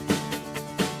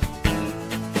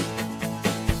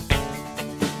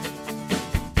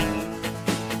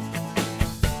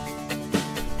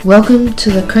Welcome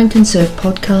to the Crank and Surf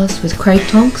podcast with Craig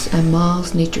Tonks and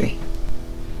Miles Nidri.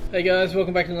 Hey guys,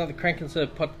 welcome back to another Crank and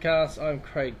Surf podcast. I'm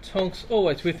Craig Tonks,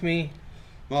 always with me,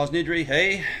 Miles Nidri.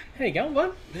 Hey. How you going,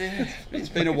 bud? Yeah, it's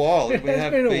been a while. It's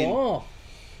been a while.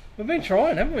 We've been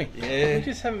trying, haven't we? Yeah. We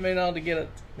just haven't been able to get it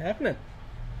happening.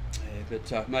 Yeah,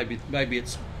 but maybe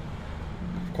it's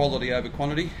quality over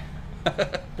quantity.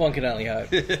 One can only hope.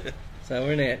 So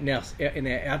we're in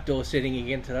our outdoor setting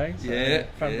again today. So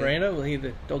front veranda, we'll hear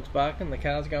the dogs barking, the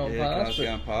cars going past. Cars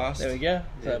going past. There we go.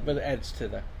 So, but it adds to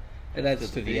the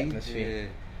atmosphere. Yeah.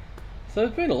 So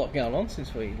there's been a lot going on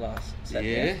since we last sat down.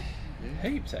 Yeah.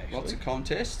 Heaps actually. Lots of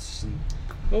contests.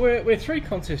 Well, we're 3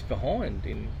 contests behind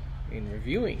in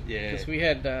reviewing. Yeah. Because we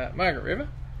had Margaret River.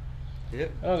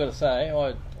 Yep. And I've got to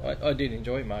say, I did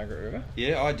enjoy Margaret River.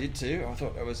 Yeah, I did too. I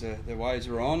thought that was the waves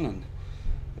were on and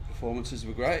the performances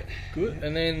were great. Good. Yeah.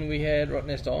 And then we had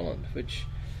Rottnest Island, which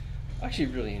I actually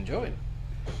really enjoyed.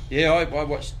 Yeah, I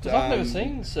watched. I've never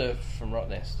seen surf from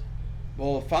Rottnest.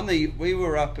 Well, funny, we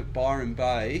were up at Byron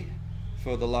Bay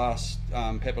for the last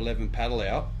PEP 11 paddle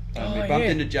out. We bumped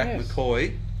into Jack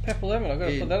McCoy. PEP 11, I've got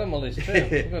to put that on my list too.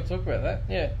 We've got to talk about that.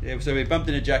 Yeah, so we bumped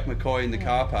into Jack McCoy in the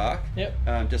car park.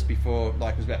 Yep. Just before, it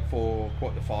was about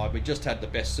 4:45. We just had the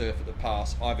best surf at the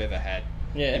pass I've ever had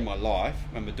in my life.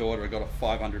 When my daughter had got a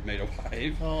 500-metre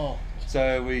wave. Oh.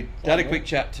 So we had a quick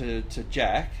chat to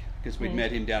Jack, because we'd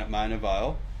met him down at Mona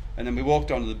Vale. And then we walked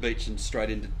onto the beach and straight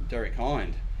into Derek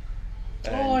Hind.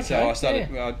 And so I started,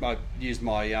 I used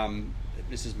my,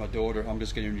 this is my daughter, I'm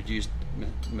just going to introduce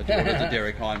my daughter to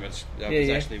Derek Hind, which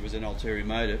actually was an ulterior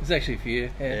motive. It's actually for you.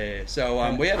 Yeah.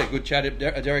 So we had a good chat.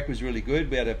 Derek was really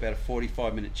good. We had about a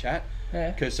 45-minute chat.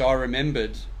 Because I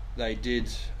remembered they did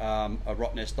a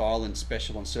Rottnest Island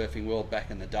special on Surfing World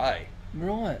back in the day.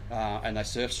 Right. And they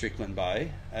surfed Strickland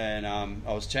Bay. And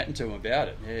I was chatting to him about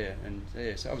it.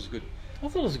 So that was good. I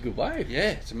thought it was a good wave.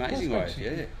 Yeah, it's an amazing wave.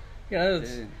 Yeah. You know,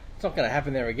 it's not going to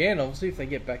happen there again, obviously, if they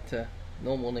get back to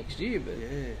normal next year. But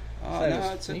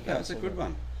it's a good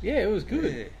one. Yeah, it was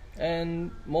good. Yeah.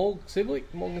 And Morgan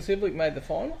Sivlik made the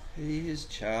final. He is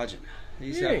charging.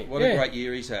 What a great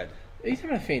year he's had. He's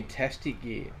having a fantastic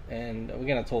year, and we're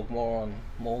going to talk more on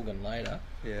Morgan later.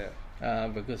 Yeah.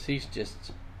 Because he's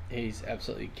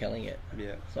absolutely killing it.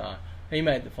 Yeah. So he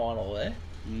made the final there.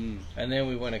 And then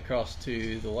we went across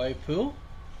to the wave pool.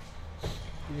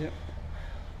 Yep.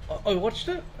 I watched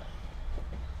it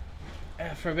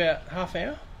for about half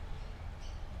hour,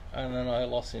 and then I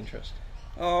lost interest.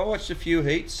 I watched a few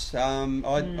heats.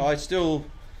 I still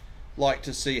like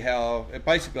to see how,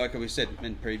 basically, like we said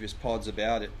in previous pods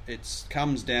about it, it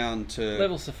comes down to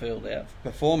levels the field out,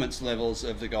 performance levels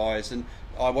of the guys. And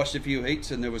I watched a few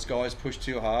heats, and there was guys pushed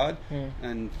too hard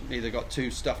and either got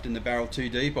too stuffed in the barrel too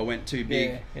deep or went too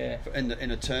big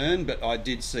in a turn. But I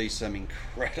did see some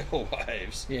incredible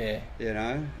waves. Yeah. You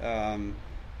know,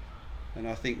 and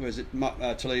I think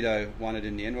Toledo won it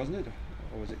in the end, wasn't it,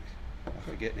 or was it? I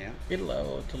forget now.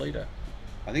 Italo or Toledo?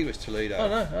 I think it was Toledo. Oh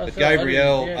no, but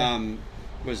Gabriel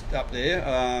was up there.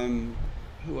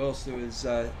 Who else? There was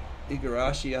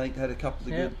Igarashi. I think had a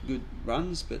couple of good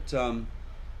runs, but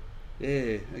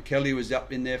Kelly was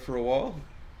up in there for a while.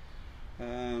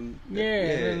 And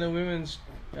then the women's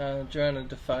Joanna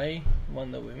DeFay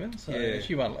won the women's. So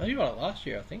she won it last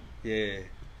year, I think. Yeah.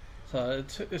 So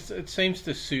it seems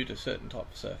to suit a certain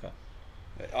type of surfer.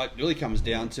 It really comes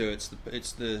down to it's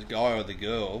the guy or the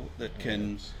girl that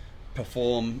can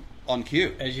perform on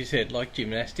cue. As you said, like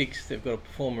gymnastics, they've got to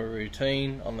perform a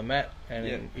routine on the mat,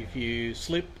 and if you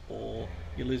slip or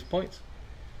you lose points.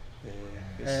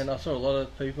 And I saw a lot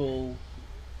of people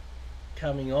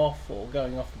coming off or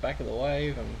going off the back of the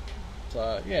wave, and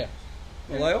so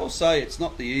Well, they all say it's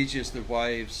not the easiest of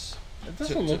waves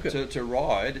to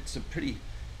ride. It's a pretty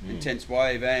intense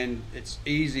wave, and it's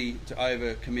easy to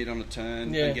overcommit on a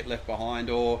turn and get left behind,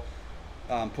 or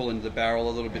pull into the barrel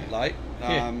a little bit late.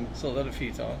 Saw that a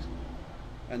few times.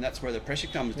 And that's where the pressure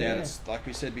comes down. It's like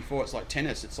we said before, it's like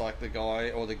tennis. It's like the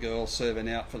guy or the girl serving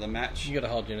out for the match. You got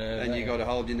to hold your nerve, and you got to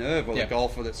hold your nerve, or the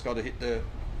golfer that's got to hit the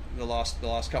last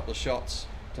couple of shots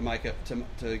to make it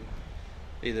to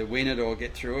either win it or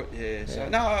get through it. Yeah. So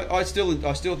no, I still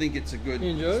think it's a good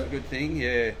thing.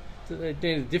 Yeah. Do they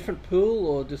need a different pool,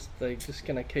 or they just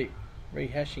going to keep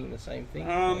rehashing the same thing?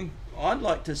 I'd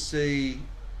like to see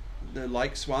the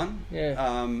Lakes one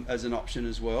as an option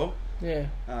as well. Yeah.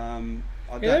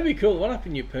 That'd be cool. One up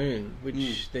in Yeppoon, which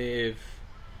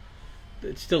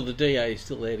it's still, the DA is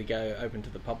still there to go open to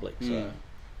the public. So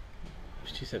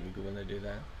she said it'd be good when they do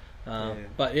that.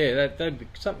 But that'd be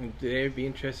something there. It'd be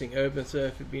interesting. Urban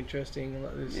surf would be interesting.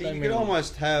 You could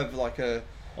almost have like a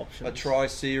options. a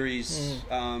tri-series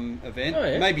event. Oh,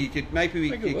 yeah. Maybe you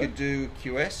could do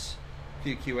QS, a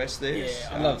few QS there. Yeah,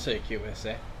 I'd love to see a QS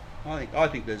there. I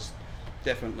think there's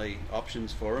definitely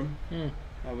options for him.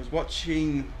 I was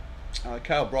watching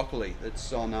Kale Broccoli.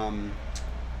 It's on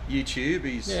YouTube.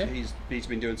 He's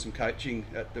been doing some coaching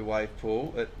at the wave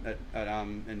pool at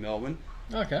in Melbourne.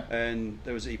 Okay. And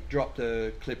he dropped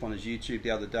a clip on his YouTube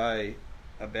the other day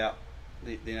about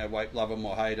love them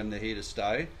or hate them, they're here to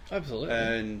stay. Absolutely.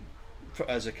 And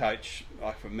as a coach,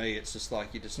 like for me, it's just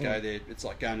like you just go there. It's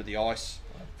like going to the ice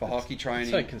for hockey training.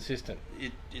 It's so consistent.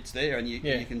 It's there, and you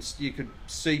could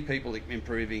see people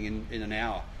improving in an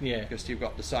hour. Yeah. Because you've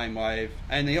got the same wave.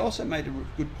 And he also made a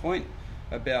good point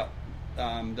about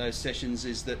those sessions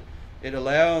is that it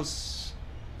allows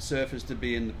surfers to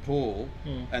be in the pool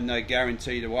and they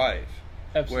guarantee the wave.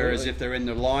 Absolutely. Whereas if they're in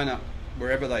the lineup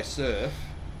wherever they surf,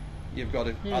 you've got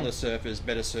other surfers,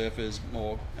 better surfers,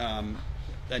 more. And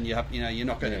you're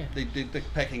not going to. The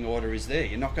pecking order is there.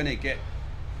 You're not going to get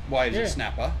waves at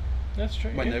Snapper. That's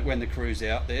true. When the crew's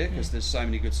out there, because there's so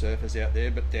many good surfers out there,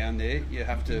 but down there you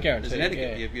have to. There's an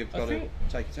etiquette. You've got to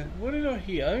take your turn. What did I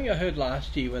hear? I think I heard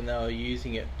last year when they were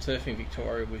using it. Surfing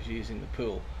Victoria was using the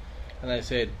pool, and they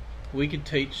said we could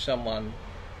teach someone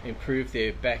improve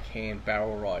their backhand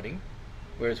barrel riding,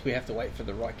 whereas we have to wait for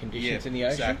the right conditions in the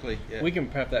ocean. Exactly. Yeah. We can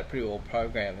have that pretty well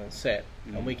programmed and set,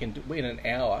 and we can in an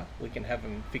hour we can have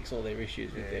them fix all their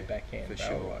issues with their backhand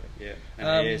barrel riding. Yeah, and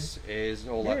airs,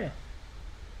 all that.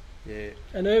 Yeah.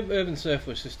 And Urban Surf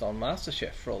was just on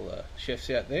MasterChef for all the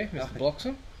chefs out there, Mr.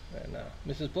 Bloxham and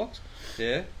Mrs. Blocks.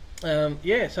 Yeah.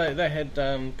 So they had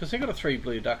because they got a Three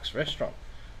Blue Ducks restaurant,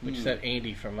 which is that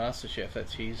Andy from MasterChef.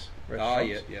 That's his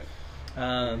restaurant.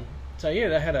 Oh yeah.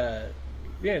 They had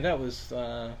that was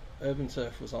Urban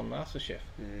Surf was on MasterChef.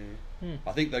 Yeah.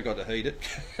 I think they got to heat it.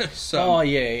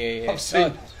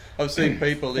 I've seen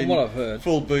people in what I've heard,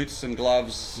 full boots and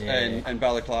gloves and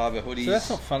balaclava hoodies. So that's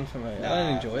not fun for me. I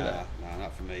don't enjoy that. No,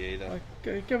 not for me either.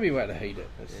 Got to be a way to heat it.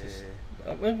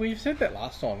 We've said that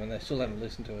last time, and they still haven't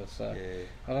listened to us. So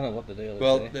I don't know what the deal is.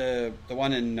 Well, the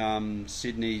one in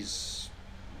Sydney's,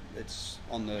 it's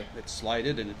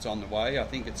slated and it's on the way. I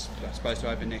think it's supposed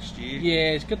to open next year.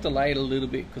 Yeah, it's got delayed a little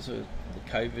bit because of the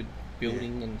COVID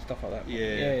building and stuff like that.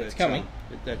 Yeah, it's coming.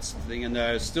 That's the thing, and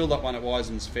there's still that one at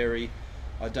Wisens Ferry.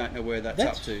 I don't know where that's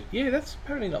up to. Yeah, that's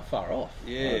apparently not far off.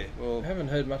 Yeah, I haven't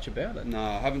heard much about it. No,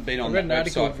 I haven't been on that website. I read an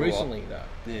article for recently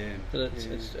though. Yeah, that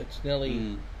it's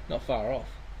nearly not far off.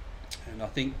 And I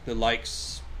think the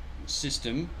lakes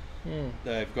system,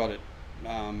 they've got it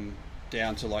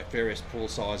down to like various pool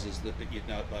sizes that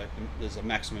like there's a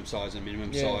maximum size and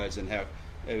minimum size, and how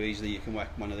easily you can whack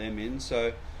one of them in.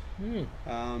 So.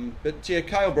 But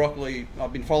Kale Broccoli,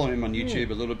 I've been following him on YouTube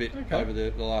a little bit over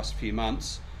the last few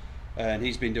months, and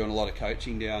he's been doing a lot of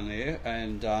coaching down there.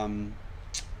 And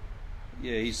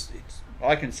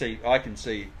I can see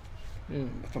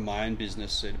for my own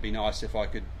business, it'd be nice if I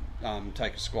could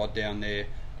take a squad down there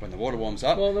when the water warms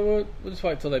up. Well, we'll just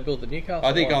wait till they build the Newcastle.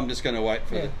 I think I'm just going to wait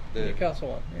for the Newcastle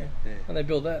one. Yeah, when they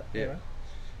build that. Yeah.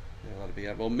 Yeah, that'll be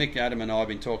well, Mick, Adam and I have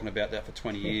been talking about that for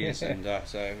 20 years, and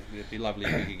so it'd be lovely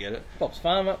if we could get it. Bob's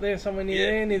Farm up there, somewhere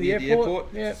near the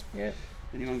airport. Yeah.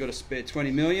 Anyone got a spare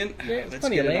 20 million? Yeah, it's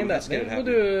plenty of land up there.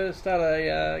 We'll start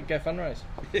a GoFundRaise.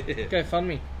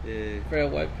 GoFundMe for our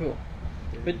wave pool.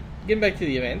 Yeah. But getting back to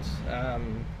the events,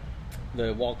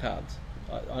 the wildcards.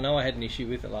 I know I had an issue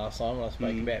with it last time when I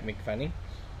spoke about Mick Fanning,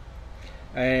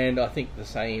 and I think the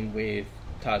same with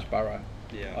Taj Burrow.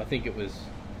 Yeah. I think it was.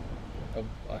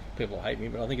 People hate me,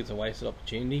 but I think it's a wasted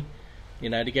opportunity.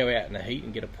 To go out in the heat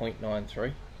and get a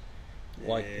 .93.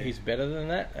 Like he's better than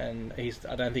that, and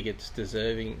I don't think it's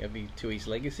deserving to his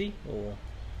legacy.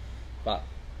 But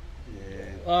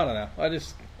I don't know.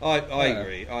 I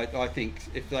agree. I think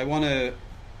if they want to,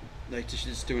 they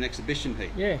just do an exhibition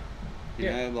heat.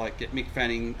 Like get Mick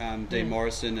Fanning, Dean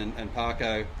Morrison, and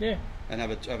Parko. And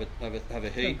have a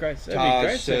heat.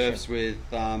 Taj surfs with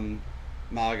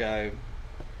Margot.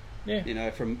 They've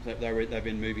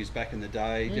been movies back in the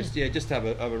day. Just have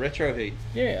a retro heat.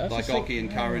 Like Ockie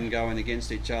and Curran going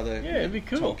against each other. It'd be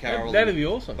cool. Carroll that'd be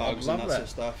awesome. Bugs I'd love and that sort of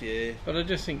stuff. Yeah. But I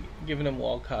just think giving them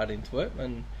wild card into it,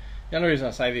 and the only reason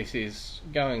I say this is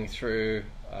going through.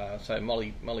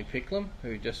 Molly Picklum,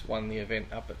 who just won the event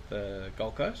up at the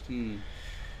Gold Coast.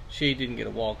 She didn't get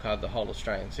a wild card the whole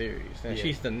Australian series. Now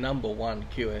she's the number one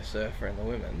QS surfer in the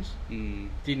women's.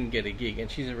 Didn't get a gig, and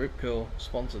she's a Rip Curl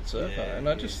sponsored surfer. And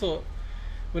I just thought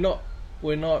we're not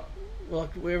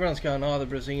like everyone's going, the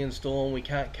Brazilian Storm, we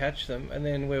can't catch them, and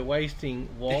then we're wasting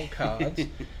wild cards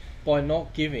by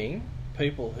not giving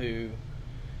people who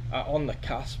are on the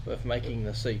cusp of making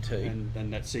the CT,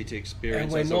 and that CT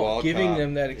experience, and we're not giving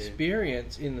them that Yeah.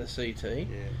 experience in the CT.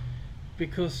 Yeah.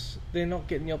 Because they're not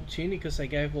getting the opportunity because they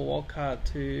gave a wild card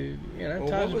to, Well,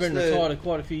 Taylor's been retired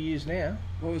quite a few years now.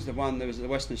 What was the one? There was the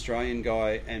Western Australian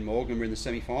guy and Morgan were in the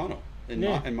semi-final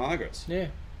in Margaret's. Yeah.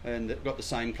 And it got the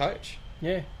same coach.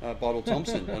 Yeah. Bottle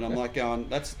Thompson. And I'm like going,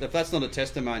 if that's not a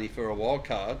testimony for a wild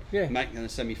card, Yeah. making the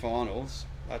semi-finals,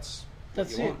 that's what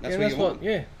That's you it. want. That's what you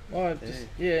want.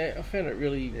 I found it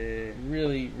really,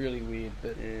 really, really weird.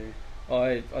 But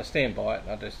I stand by it.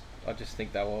 And I just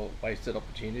think they were wasted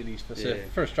opportunities for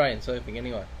Australian surfing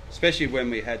anyway. Especially when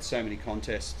we had so many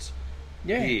contests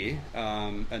here,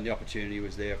 and the opportunity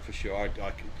was there for sure.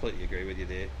 I completely agree with you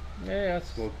there. Yeah,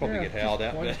 we'll probably get howled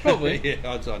out. But probably.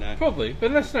 Yeah, I know. Probably,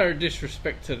 but that's no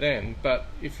disrespect to them. But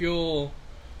if you've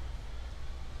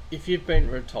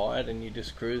been retired and you're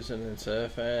just cruising and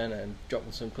surfing and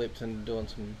dropping some clips and doing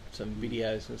some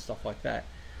videos and stuff like that,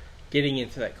 getting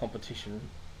into that competition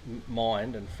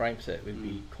mind and frame set would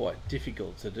be quite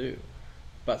difficult to do.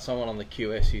 But someone on the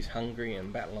QS who's hungry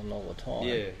and battling all the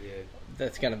time,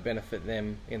 that's going to benefit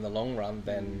them in the long run.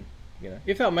 Then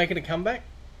if they're making a comeback,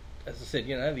 as I said,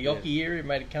 the Yoki area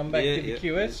made a comeback to the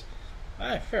QS.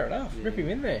 Oh, fair enough. Rip him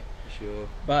in there. Sure.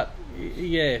 But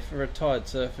for retired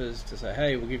surfers to say,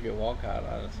 "Hey, we'll give you a wild card,"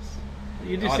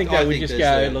 you just think they would just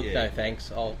go, "Look, no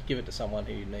thanks. I'll give it to someone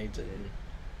who needs it." And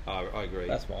I agree.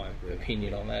 that's my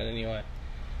opinion on that, anyway.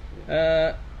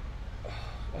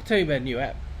 I'll tell you about a new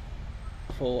app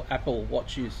for Apple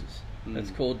Watch users.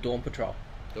 It's called Dawn Patrol.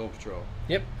 Dawn Patrol.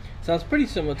 Yep. So it's pretty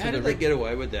similar to How did they get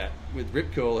away with that? With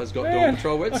Rip Curl has got Yeah. Dawn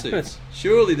Patrol wetsuits.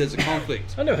 Surely there's a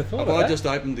conflict. I never thought Have of I that. just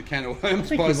opened the can of worms I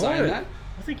think by you saying might that? have.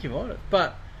 I think you might have.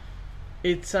 But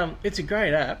it's a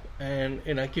great app, and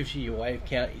it gives you your wave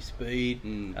count, your speed,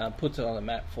 puts it on a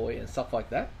map for you and stuff like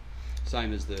that.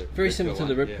 Same as the Very Rip similar Curl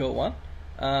to the one, Rip Curl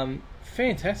one.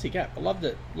 Fantastic app. I loved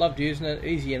it. Loved using it.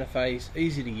 Easy interface,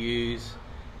 easy to use.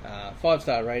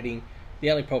 5-star rating. The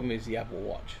only problem is the Apple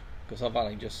Watch, because I've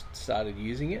only just started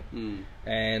using it.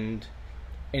 And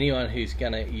anyone who's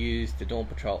going to use the Dawn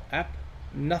Patrol app,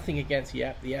 nothing against the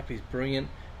app. The app is brilliant.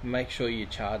 Make sure you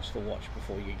charge the watch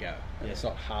before you go. And it's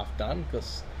not half done,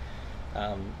 because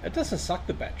it doesn't suck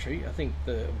the battery. I think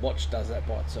the watch does that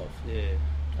by itself. Yeah.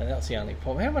 And that's the only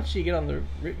problem. How much do you get on your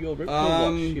Rip Curl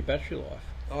watch, your battery life?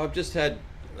 I've just had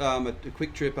a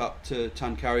quick trip up to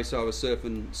Tuncurry, so I was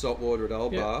surfing saltwater at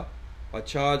Old Bar. I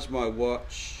charged my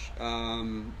watch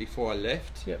before I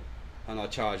left, and I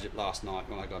charged it last night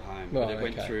when I got home. Right, but it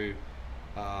went through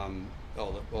all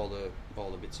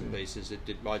the bits and pieces. It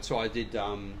did. So I did.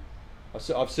 I've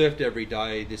surfed every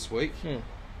day this week,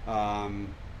 and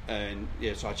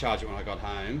so I charged it when I got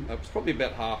home. It was probably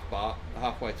about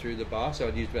halfway through the bar, so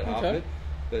I'd used about half of it.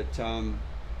 But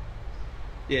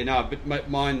but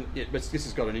mine. But this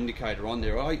has got an indicator on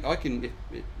there. I can,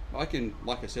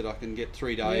 like I said, I can get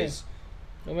 3 days.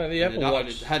 Well, the Apple Watch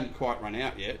it hadn't quite run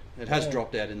out yet. It has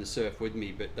dropped out in the surf with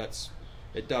me, but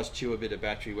it does chew a bit of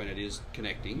battery when it is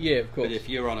connecting. Yeah, of course. But if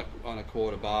you're on a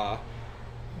quarter bar,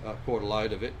 a quarter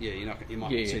load of it, you might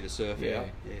not see the surf out.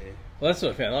 Yeah. Well, that's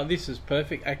what I found. Like, this is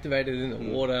perfect, activated in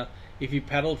the water. If you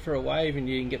paddled for a wave and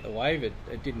you didn't get the wave,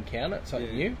 it didn't count it, so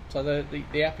it knew. So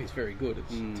the app is very good.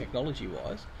 It's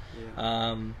technology-wise.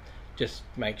 Yeah. Just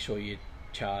make sure you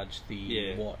charge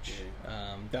the watch.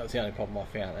 That was the only problem I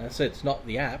found. And I said it's not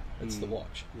the app, it's the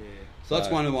watch. Yeah. So that's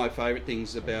one of my favourite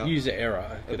things about user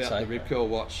error about the Rip Curl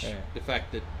watch. Yeah. The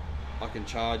fact that I can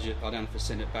charge it. I don't have to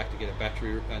send it back to get a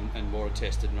battery and water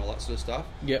tested and all that sort of stuff.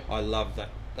 Yep. I love that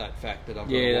fact that I've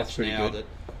got a watch now good. that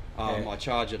I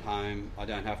charge at home. I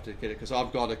don't have to get it because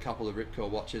I've got a couple of Rip Curl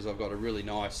watches. I've got a really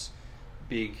nice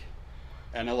big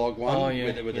analog one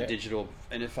with a digital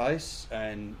interface,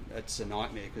 and it's a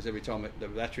nightmare because every time the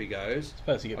battery goes, it's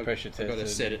supposed to get pressure tested. I've got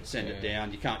to send it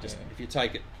down. You can't just if you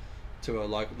take it to a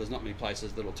local. There's not many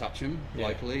places that'll touch them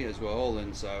locally as well,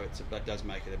 and so that does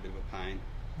make it a bit of a pain.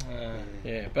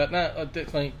 But no,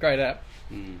 definitely great app.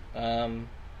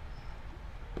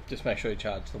 Just make sure you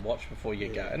charge the watch before you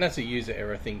go, and that's a user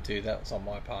error thing too. That was on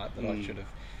my part that I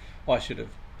should have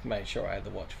made sure I had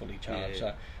the watch fully charged.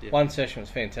 One session was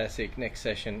fantastic. Next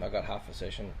session I got half a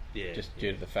session, just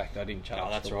due to the fact I didn't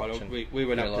charge. That's the right. Watch we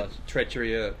went up to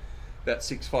Treachery about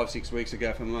 6 weeks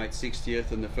ago for my mate's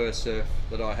 60th, and the first surf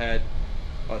that I had,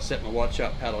 I set my watch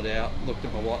up, paddled out, looked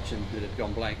at my watch, and it had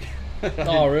gone blank.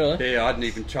 Oh, really? Yeah, I hadn't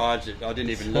even charged it. I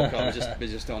didn't even look. I was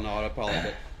just on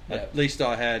autopilot. But at least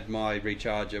I had my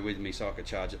recharger with me, so I could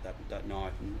charge it that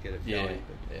night and get it going.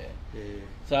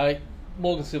 So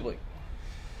Morgan Sibley,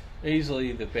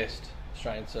 easily the best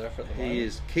Australian surfer at the moment. He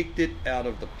has kicked it out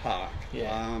of the park.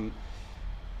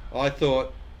 I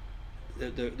thought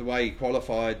the way he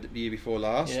qualified the year before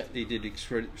last, he did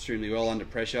extremely well under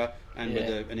pressure and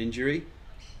with an injury.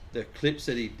 The clips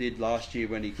that he did last year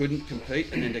when he couldn't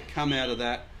compete, and then to come out of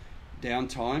that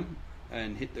downtime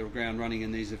and hit the ground running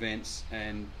in these events,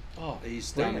 and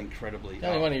he's done incredibly. The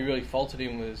only one he really faltered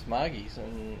in was Margie's,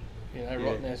 and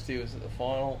Rottnest was at the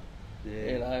final.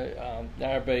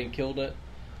 Narrabeen killed it,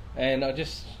 and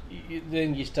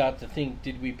then you start to think,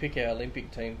 did we pick our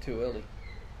Olympic team too early?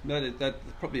 No, that's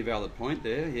probably a valid point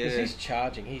there. Yeah, because he's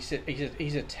charging. He's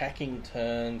attacking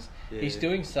turns. Yeah. He's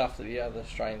doing stuff that the other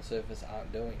Australian surfers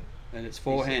aren't doing. And it's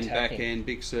forehand, backhand,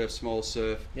 big surf, small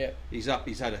surf. Yeah, he's up.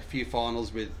 He's had a few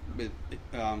finals with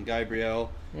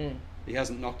Gabriel. He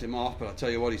hasn't knocked him off, but I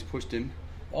tell you what, he's pushed him.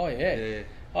 Oh yeah.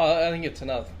 I think it's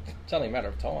only a matter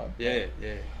of time. Yeah.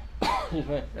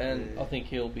 And I think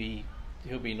he'll be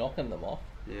knocking them off.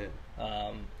 Yeah.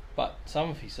 But some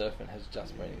of his surfing has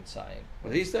just been insane.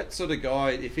 Well, he's that sort of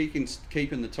guy. If he can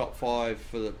keep in the top 5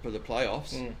 for the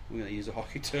playoffs, I'm going to use a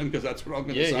hockey term because that's what I'm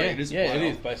going to say. It is it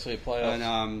is basically a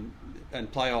playoffs.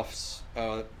 And playoffs,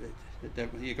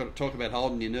 you've got to talk about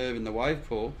holding your nerve in the wave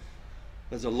pool.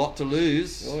 There's a lot to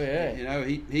lose. Oh yeah.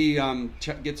 He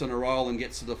gets on a roll and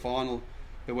gets to the final.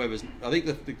 I think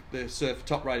the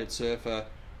top-rated surfer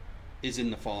is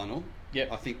in the final. Yep.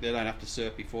 I think they don't have to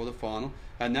surf before the final,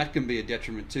 and that can be a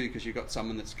detriment too because you've got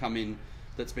someone that's come in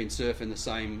that's been surfing the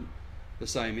same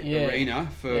arena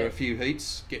for a few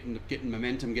heats, getting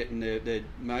momentum, getting their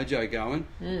mojo going.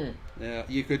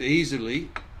 You could easily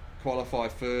qualify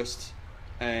first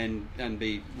and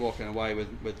be walking away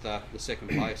with the second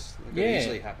place. It could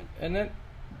easily happen. And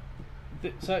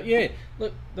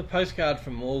look, the postcard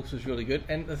from Morgs was really good,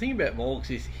 and the thing about Morgs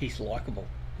is he's likeable.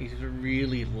 He's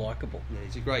really likeable. Yeah,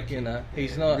 he's a great kid.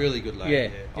 He's not really good lad. Yeah.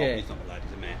 He's not a lad.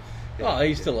 He's a man. Yeah,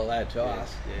 he's still a lad to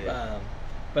us. Yeah.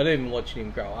 But even watching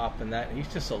him grow up and that, he's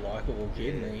just a likeable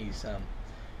kid, and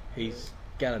he's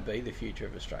going to be the future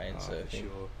of Australian surfing. For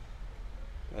sure.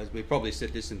 As we probably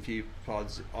said this in a few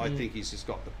pods, I think he's just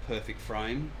got the perfect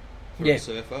frame for a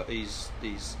surfer. He's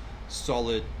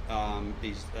solid.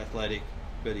 He's athletic,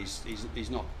 but he's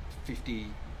not 50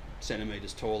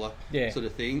 centimetres taller, sort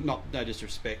of thing. No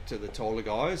disrespect to the taller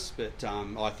guys, but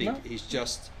I think he's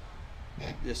just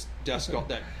got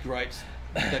that great,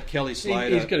 that Kelly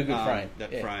Slater. He's got a good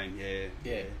frame. Frame,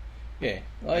 yeah.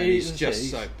 And he's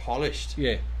just so polished.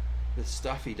 Yeah. The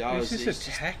stuff he does. He's just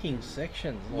attacking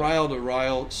sections. Rail to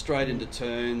rail, straight into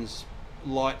turns,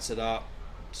 lights it up,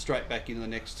 straight back into the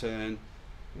next turn.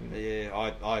 Yeah,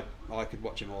 I could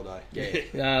watch him all day.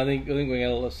 Yeah, I think we're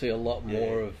going to see a lot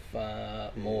more of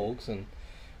Morgs, and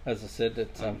as I said,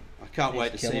 I can't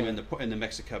wait to see him in the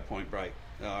Mexico point break.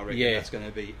 I reckon that's going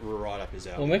to be right up his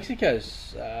alley. Well,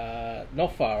 Mexico's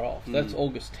not far off. That's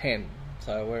August 10,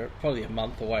 so we're probably a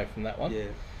month away from that one. Yeah,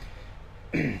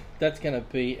 that's going to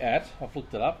be at. I've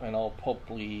looked it up, and I'll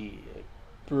probably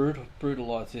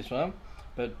brutalise this one,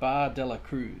 but Bar de la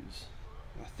Cruz.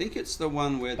 I think it's the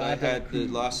one where they had the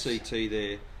last CT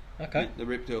there. Okay. The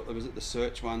Riptide, was it the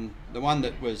Search one? The one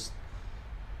that was,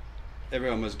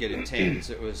 everyone was getting tens.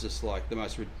 It was just like the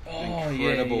most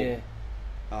incredible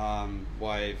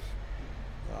wave.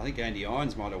 I think Andy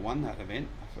Irons might have won that event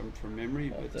from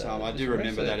memory. But I do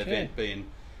remember that event being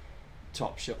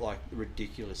top shot, like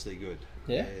ridiculously good.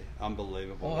 Yeah.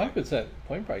 Unbelievable. Well, I hope it's that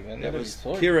point break then. It was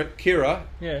Kira.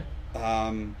 Yeah.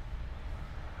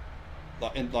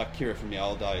 Like Kira from the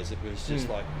old days, it was just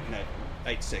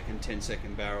 8-second,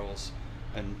 10-second barrels,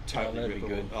 and totally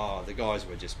rippable. Oh, the guys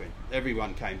were just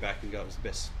everyone came back and it was the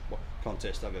best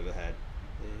contest I've ever had.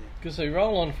 Because they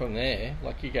roll on from there,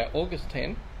 like you go August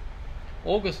 10,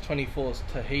 August 24 is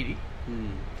Tahiti,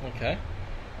 okay,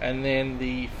 and then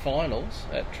the finals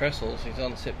at Trestles is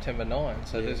on September 9,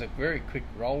 so there's a very quick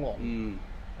roll on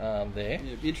there.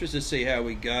 Yeah, be interested to see how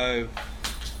we go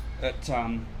at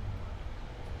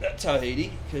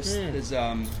Tahiti, because there's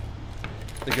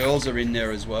the girls are in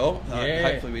there as well.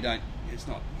 Hopefully we don't. It's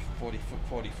not 40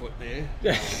 foot there.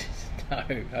 No,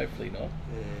 hopefully not.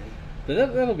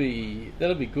 But that'll be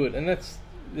good, and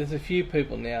there's a few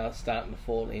people now starting to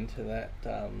fall into that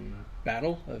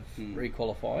battle of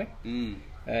requalifying.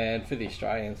 And for the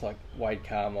Australians, like Wade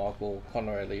Carmichael,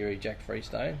 Connor O'Leary, Jack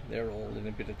Freestone, they're all in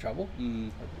a bit of trouble.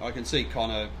 I can see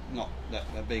Connor not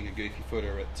that being a goofy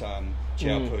footer at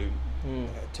Chaupu,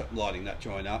 lighting that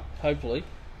joint up. Hopefully.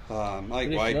 I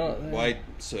think Wade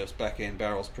surfs backhand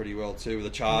barrels pretty well too. The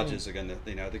Chargers are going to,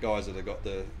 the guys that have got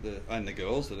the and the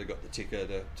girls that have got the ticker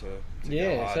to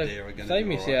go hard there are going to. If they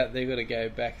miss out, they've got to go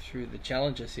back through the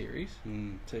Challenger Series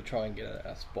to try and get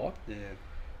a spot. Yeah.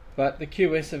 But the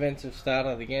QS events have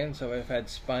started again, so we've had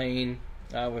Spain,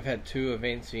 We've had 2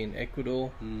 events in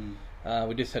Ecuador.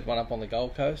 We just had one up on the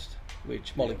Gold Coast,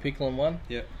 which Molly Picklin won.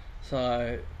 Yep.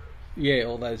 So, yeah,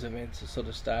 all those events are sort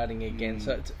of starting again.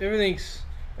 So everything's,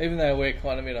 even though we're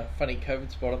kind of in a funny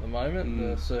COVID spot at the moment,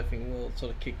 the surfing world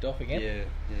sort of kicked off again. Yeah.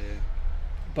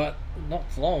 But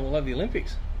not for long, we'll have the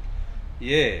Olympics.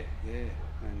 Yeah,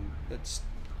 and that's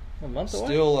a month away.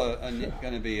 Still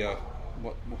going to be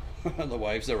what the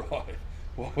waves arrive.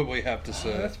 What would we have to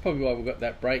surf? That's probably why we've got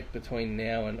that break between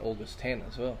now and August 10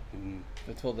 as well.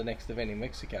 Before the next event in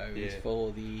Mexico is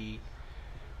for the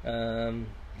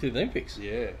Olympics.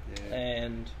 Yeah.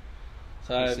 And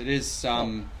so yes, it is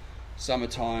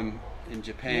summertime in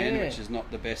Japan, which is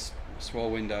not the best swell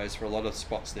windows for a lot of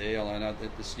spots there. I know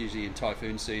that it's usually in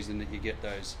typhoon season that you get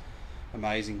those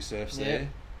amazing surfs there.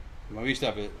 We used to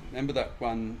have remember that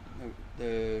one,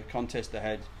 the contest they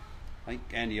had. I think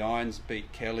Andy Irons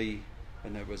beat Kelly,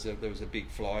 and there was a big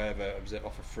flyover. It was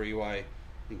off a freeway,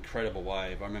 incredible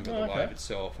wave. I remember the wave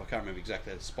itself. I can't remember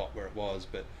exactly the spot where it was,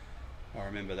 but I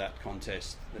remember that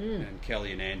contest. And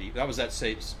Kelly and Andy. That was that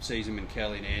season when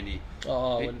Kelly and Andy.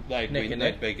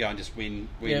 They'd be going just win,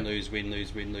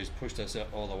 lose, pushed us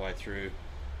all the way through.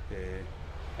 Yeah,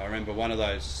 I remember one of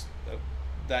those.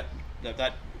 That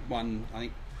one, I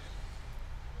think.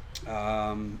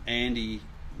 Andy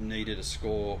needed a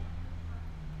score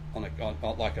in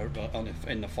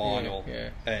the final,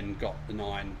 and got the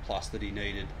 9+ that he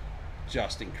needed.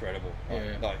 Just incredible.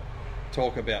 Like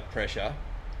talk about pressure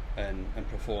and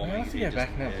performing. I have to go back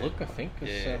and have a look. I think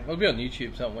it'll be on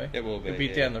YouTube somewhere. It will be. It'll be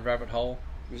down the rabbit hole.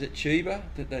 Was it Chiba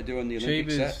that they do in the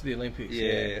Olympics? Chiba's the Olympics.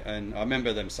 Yeah, and I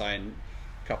remember them saying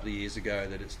a couple of years ago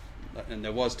that it's. And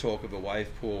there was talk of a wave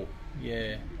pool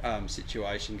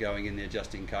situation going in there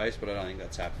just in case, but I don't think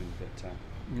that's happened. But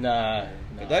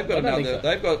but they've got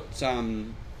they've got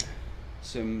some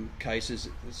cases,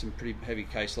 some pretty heavy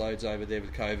caseloads over there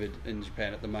with COVID in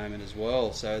Japan at the moment as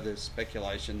well. So there's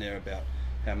speculation there about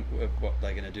what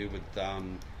they're going to do with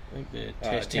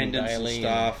attendance and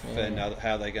stuff, and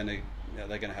how they're going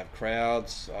to have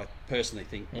crowds. I personally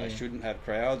think they shouldn't have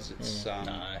crowds. It's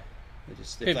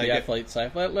keep the athletes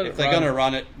safe. Let if they're going to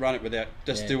run it without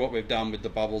do what we've done with the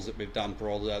bubbles that we've done for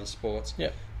all the other sports.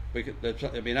 Yep.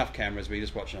 There'll be enough cameras. We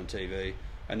just watch it on TV,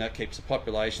 and that keeps the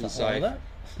population safe,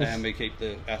 and we keep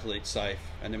the athletes safe.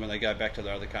 And then when they go back to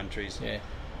their other countries,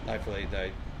 hopefully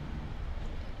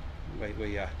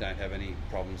we don't have any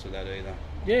problems with that either.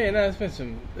 Yeah, no, there's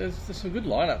some good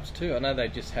lineups too. I know they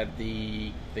just had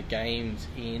the games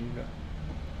in.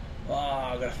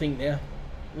 I've got to think now.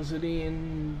 Was it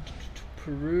in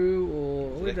Peru or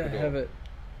where did they have it?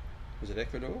 Was it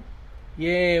Ecuador?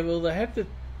 Yeah, well they had the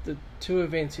 2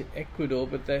 events in Ecuador,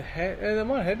 but they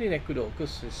might have had it in Ecuador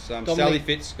because Sally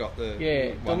Fitz got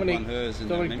the won hers and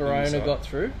Dominic Barona got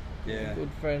through. Yeah, good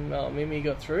friend Mimi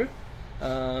got through.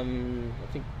 I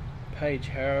think Paige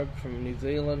Harrop from New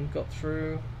Zealand got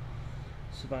through.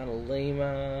 Savannah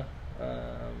Lima.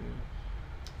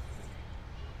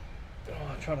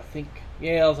 I'm trying to think.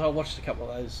 Yeah, I watched a couple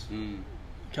of those.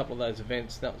 Couple of those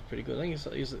events. That was pretty good. I think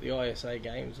is it the ISA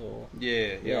games or?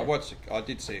 Yeah. I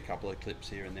did see a couple of clips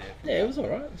here and there. Yeah, it was all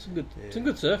right. Some good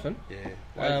surfing. Yeah,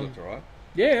 waves looked all right.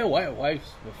 Yeah,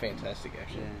 waves were fantastic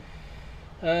actually.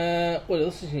 Yeah. What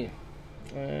else is here?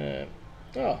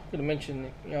 Got to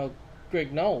mention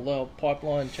Greg Knoll, the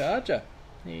pipeline charger.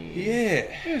 He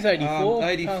was 84.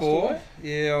 84.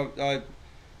 Yeah,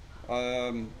 a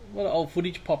lot of old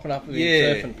footage popping up of him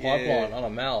surfing pipeline on a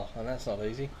mal, and that's not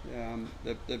easy.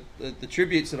 The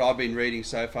tributes that I've been reading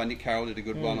so far, Nick Carroll did a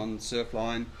good one on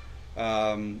Surfline.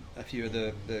 A few of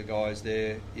the guys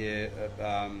there, it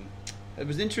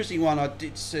was an interesting one. I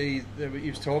did see that he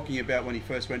was talking about when he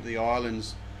first went to the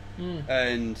islands,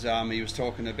 and he was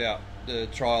talking about the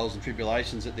trials and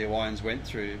tribulations that the Hawaiians went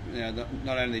through.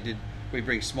 Not only did we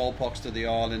bring smallpox to the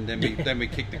island, then we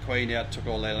kicked the Queen out, took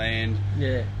all their land.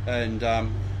 Yeah. And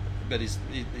but he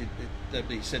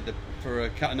said that for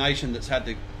a nation that's had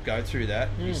to go through that,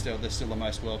 they're still the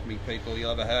most welcoming people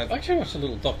you'll ever have. I actually watched a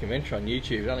little documentary on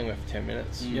YouTube. It only went for 10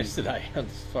 minutes yesterday. I'm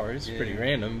sorry, it's pretty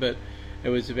random, but it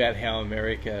was about how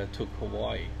America took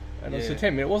Hawaii. And it was a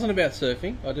 10-minute. It wasn't about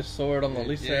surfing. I just saw it on the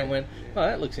list there and went, oh,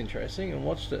 that looks interesting, and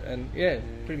watched it. And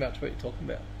pretty much what you're talking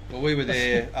about. Well, we were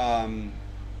there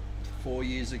 4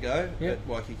 years ago at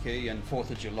Waikiki, and 4th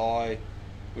of July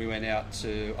we went out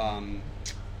to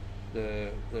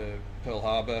the Pearl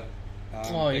Harbor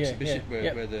exhibition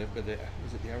where the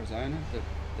was it the Arizona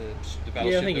the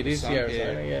battleship? Yeah, I think it is the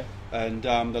Arizona. Yeah. And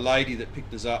the lady that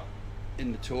picked us up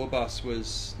in the tour bus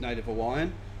was Native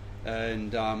Hawaiian,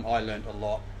 and I learnt a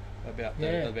lot about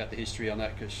the history on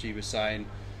that, because she was saying,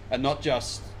 and not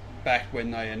just back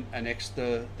when they annexed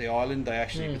the island, they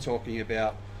actually were talking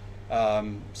about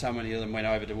so many of them went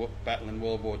over to battle in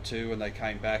World War II, and they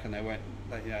came back and they went.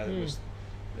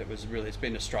 It was really, it's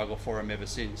been a struggle for them ever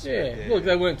since. Yeah. But, Look,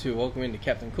 they weren't too welcoming to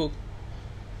Captain Cook.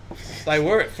 They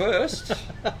were at first.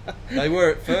 But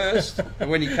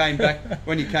when he came back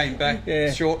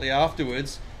shortly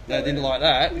afterwards, they didn't like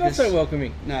that. Not so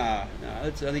welcoming. No.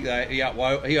 I think he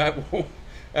outlived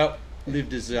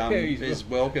his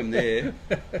welcome there.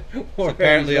 So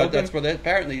apparently,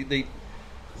 apparently the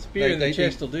spear in the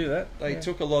chest will do that. They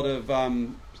took a lot of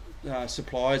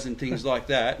supplies and things like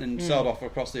that and sailed off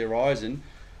across the horizon.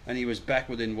 And he was back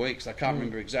within weeks. I can't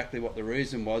remember exactly what the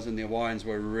reason was, and the Hawaiians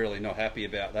were really not happy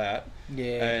about that.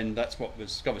 Yeah. And that's what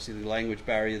was obviously the language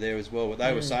barrier there as well. What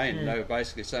they were saying, they were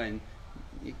basically saying,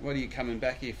 "What are you coming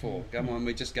back here for? Come on,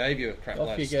 we just gave you a crap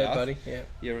load of stuff. Off you go, buddy. Yeah.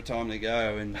 You're time to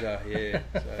go." And so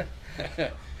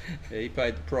he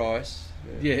paid the price.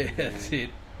 Yeah, that's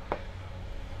it.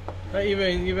 Hey,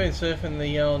 you've been surfing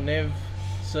the old Nev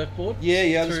surfboard?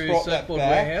 Yeah, I just brought that Surfboard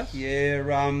back. Warehouse? Yeah,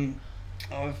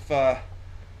 I've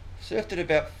surfed it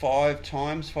about 5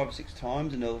 or 6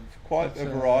 times in quite a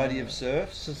variety of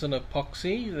surfs. It's an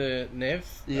epoxy, the Nev,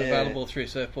 available through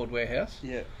Surfboard Warehouse.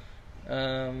 Yeah.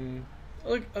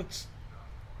 Look, it's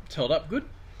held up good.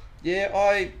 Yeah,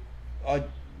 I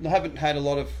haven't had a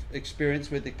lot of experience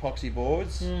with epoxy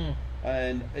boards,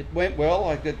 and it went well.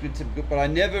 I got good, but I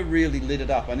never really lit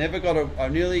it up. I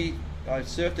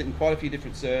surfed it in quite a few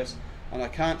different surfs, and I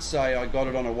can't say I got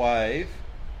it on a wave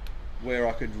where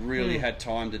I could really had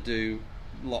time to do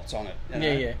lots on it. You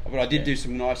know? Yeah. But I did do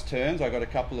some nice turns. I got a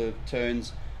couple of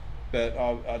turns, but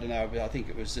I don't know. I think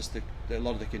it was just a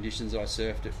lot of the conditions I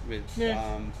surfed it with.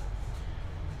 Yeah.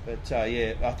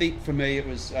 I think for me it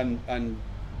was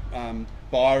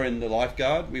Byron, the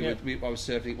lifeguard. I was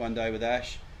surfing it one day with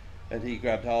Ash, and he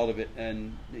grabbed hold of it,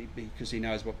 and because he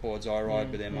knows what boards I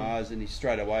ride with MRs, and he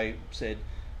straight away said,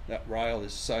 "That rail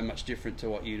is so much different to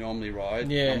what you normally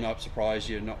ride. Yeah. I'm not surprised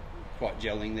you're not quite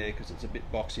gelling there because it's a bit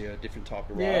boxier, a different type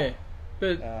of rail." Yeah,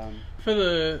 but for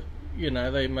the,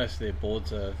 most of their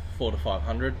boards are 400 to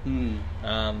 500.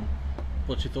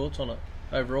 What's your thoughts on it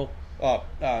overall?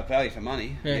 Value for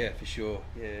money. Yeah, for sure.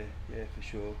 Yeah, for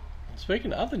sure.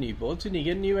 Speaking of other new boards, didn't you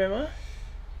get a new MR?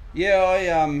 Yeah, I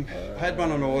had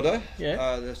one on order.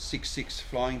 Yeah. The 6.6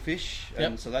 Flying Fish,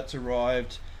 and so that's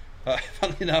arrived.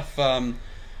 Funnily enough, I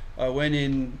went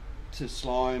in to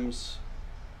Slimes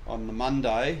on the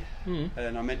Monday,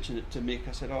 and I mentioned it to Mick.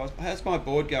 I said, "How's my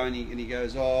board going?" And he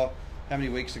goes, "Oh, how many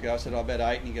weeks ago?" I said, "About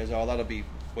 8." And he goes, "Oh, that'll be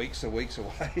weeks away."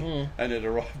 And it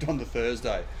arrived on the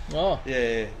Thursday. Oh.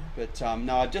 Yeah, but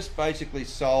no, I just basically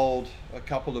sold a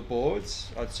couple of boards.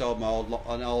 I'd sold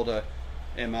an older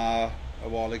MR a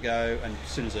while ago, and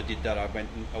as soon as I did that, I went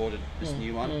and ordered this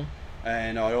new one.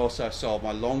 And I also sold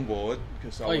my longboard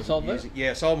because I wasn't using. Yeah,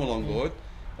 I sold my longboard.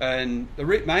 And the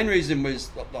main reason was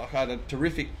like I had a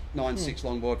terrific 9.6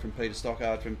 longboard from Peter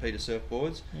Stockard from Peter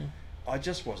Surfboards. I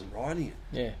just wasn't riding it.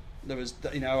 Yeah. There was,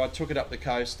 I took it up the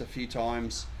coast a few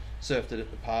times, surfed it at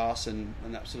the pass and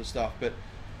that sort of stuff, but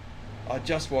I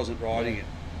just wasn't riding it.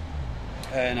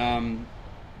 And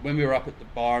when we were up at the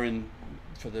Byron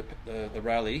for the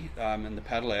rally and the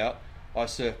paddle out, I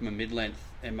surfed my mid-length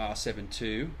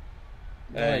MR72.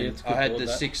 And I had the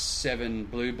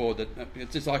 6.7 blue board that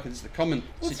it's just like it's the common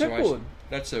situation. That board?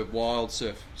 That's a Wild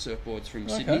surfboards from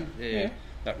Sydney. Yeah,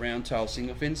 that round tail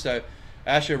single fin. So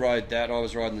Asher rode that. I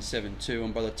was riding the 7.2,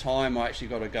 and by the time I actually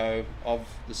got a go of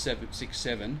the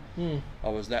 6.7, I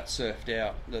was that surfed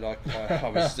out that I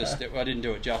was just I didn't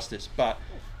do it justice. But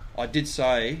I did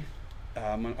say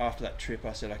after that trip,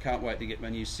 I said I can't wait to get my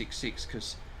new 6.6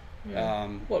 because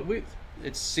what width?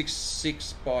 It's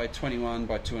 6.6 by 21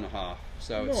 by 2.5.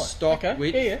 So nice. It's stock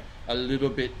width, a little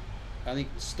bit. I think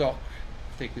stock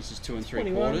thickness is 2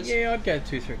 3/4. Yeah, I'd go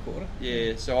 2 3/4.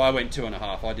 Yeah, so I went 2.5.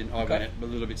 I went a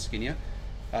little bit skinnier.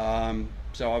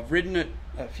 So I've ridden it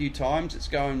a few times. It's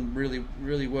going really,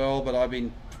 really well. But I've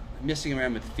been messing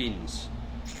around with fins.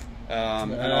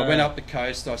 And I went up the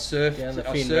coast. I surfed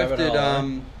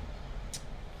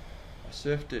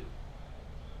it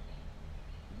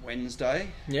Wednesday.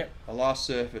 Yep. I last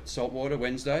surfed at Saltwater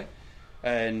Wednesday,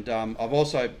 and I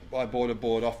bought a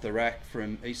board off the rack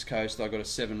from East Coast. I got a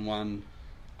 7.1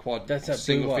 quad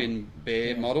single fin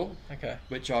bear model,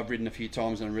 which I've ridden a few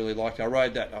times and I really liked. I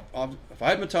rode that. If I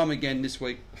had my time again this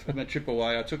week, my trip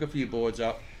away, I took a few boards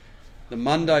up. The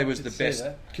Monday was the best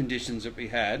conditions that we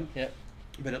had. Yep.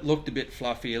 But it looked a bit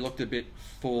fluffy. It looked a bit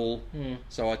full.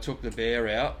 So I took the bear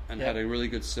out and had a really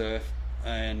good surf,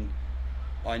 and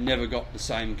I never got the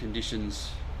same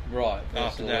conditions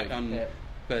after that.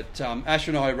 But Ash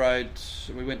and I rode.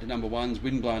 We went to number ones,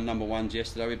 windblown number ones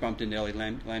yesterday. We bumped into Ellie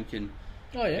Lampkin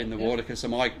in the water because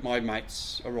my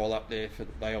mates are all up there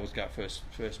they always go first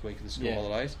week of the school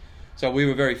holidays. So we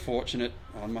were very fortunate.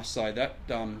 I must say that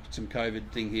some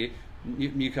COVID thing here.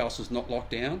 Newcastle's not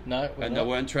locked down. No, and there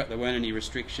weren't any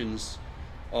restrictions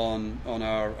on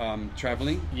our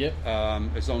travelling. Yep.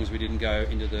 As long as we didn't go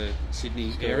into the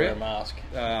Sydney area. Wear a mask.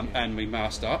 And we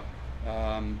masked up.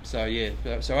 So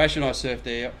Ash and I surfed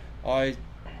there. I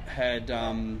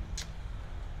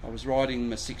was riding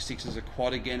my 6.6 as a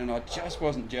quad again, and I just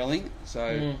wasn't gelling.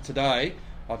 So today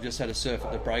I've just had a surf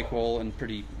at the breakwall and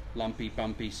pretty lumpy,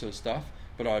 bumpy sort of stuff.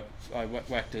 But I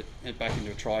whacked it back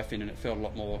into a tri-fin, and it felt a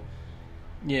lot more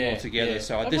together.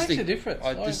 So that makes a difference.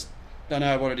 I just don't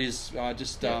know what it is. I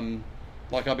just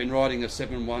like I've been riding a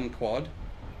 7.1 quad,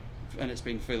 and it's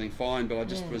been feeling fine. But I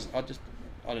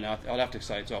don't know. I'd have to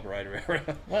say it's operator error.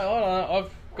 Well, I don't know. I've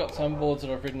got some boards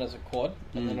that I've ridden as a quad,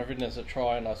 and then I've ridden as a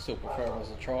tri, and I still prefer them as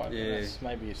a tri. Yeah.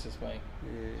 Maybe it's just me.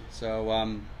 Yeah. So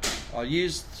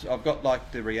I've got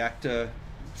like the reactor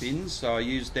fins, so I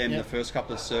used them the first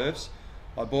couple of surfs.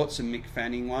 I bought some Mick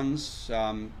Fanning ones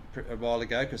a while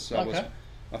ago because a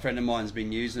friend of mine's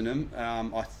been using them.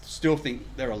 I still think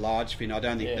they're a large fin. I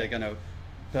don't think they're going to.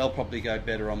 They'll probably go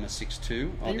better on the 6.2.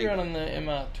 Are you running the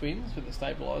MR twins with the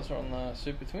stabiliser on the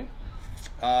Super Twin?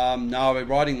 No, we're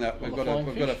riding that. We've got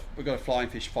a Flying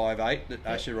Fish 5.8 that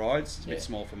Asher rides. It's a bit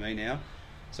small for me now,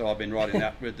 so I've been riding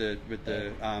that with the.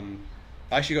 I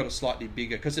actually got a slightly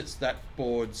bigger because it's that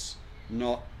board's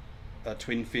not a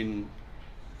twin fin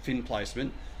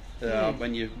placement.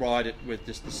 When you ride it with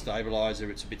just the stabiliser,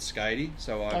 it's a bit skatey.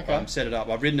 So I set it up.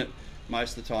 I've ridden it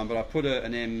most of the time, but I put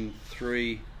an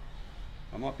M3.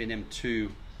 I might be an M2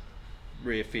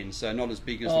 rear fin, so not as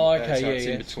big as it's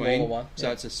in between. One. So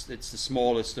it's the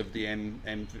smallest of the M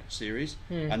series,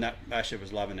 and that Asher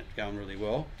was loving it, going really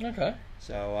well. Okay.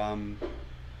 So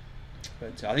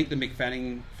but I think the Mick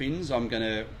Fanning fins, I'm going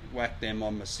to whack them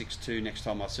on my 6.2 next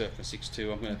time I surf my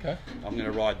 6.2. I'm going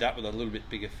to ride that with a little bit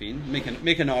bigger fin.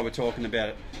 Mick and I were talking about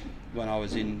it when I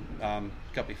was in a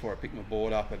couple before I picked my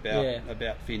board up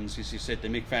about fins, because you said the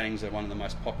Mick Fannings are one of the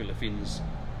most popular fins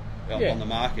on the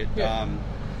market.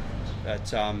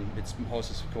 It's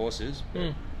horses for courses.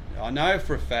 I know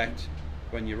for a fact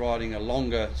when you're riding a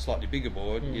longer, slightly bigger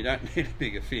board, you don't need a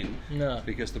bigger fin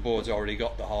because the board's already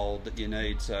got the hold that you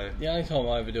need. So the only time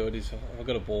I overdo it is if I've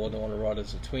got a board and I want to ride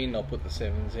as a twin, I'll put the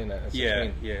 7s in it as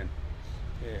a twin.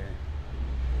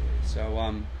 So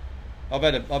I've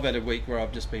had a week where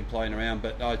I've just been playing around,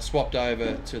 but I swapped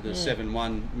over to the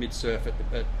 7.1 mid surf at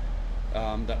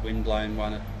that windblown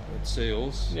one at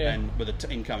Seals, and with an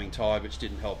incoming tide, which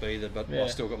didn't help either. But I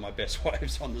still got my best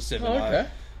waves on the 7.0. Oh, okay.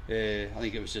 Yeah, I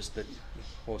think it was just that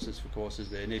horses for courses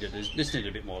there needed a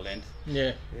bit more length.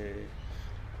 Yeah.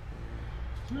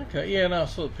 Okay. Yeah. No, I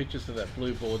saw the pictures of that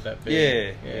blue board that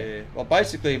big. Yeah. Well,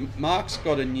 basically, Mark's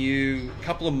got a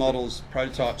couple of models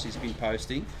prototypes he's been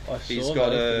posting. He's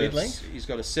got a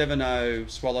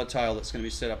 7.0 swallowtail that's going to be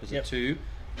set up as a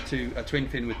twin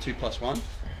fin with 2+1.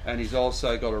 And he's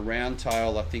also got a round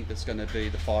tail, I think, that's going to be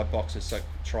the 5-boxer, so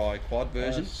tri-quad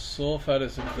version. I saw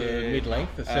photos of the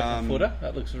mid-length, the 7-footer.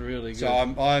 That looks really good. So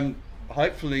I'm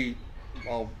hopefully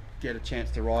I'll get a chance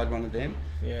to ride one of them.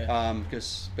 Yeah.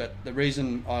 But the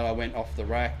reason I went off the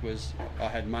rack was I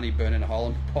had money burning a hole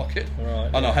in my pocket,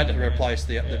 right? And I had to replace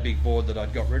the big board that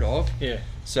I'd got rid of. Yeah.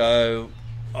 So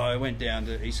I went down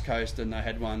to East Coast and they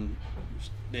had one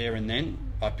there and then.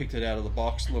 I picked it out of the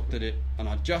box, looked at it, and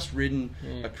I'd just ridden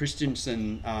a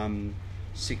Christensen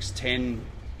 610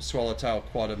 swallowtail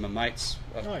quad of my mates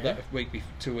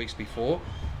 2 weeks before.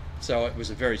 So it was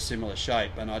a very similar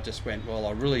shape, and I just went, well,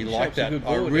 I really like that.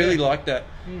 I really like that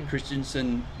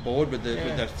Christensen board with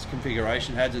the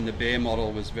configuration it had, and the Bear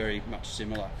model was very much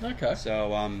similar. Okay.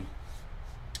 So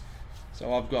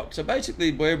So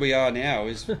basically where we are now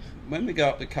is when we go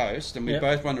up the coast and we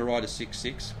both want to ride a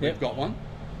 6.6, we've got one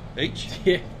each.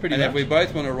 Yeah, pretty much. And if we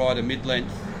both want to ride a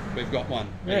mid-length, we've got one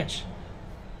each.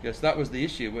 Because that was the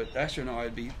issue with Asher and I.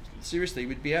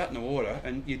 We'd be out in the water,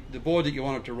 and the board that you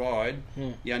wanted to ride,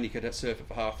 you only could surf it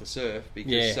for half the surf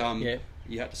because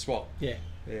you had to swap. Yeah.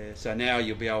 So now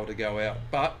you'll be able to go out.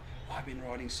 But I've been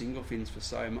riding single fins for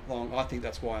so long. I think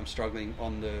that's why I'm struggling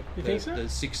on the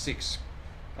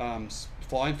 6.6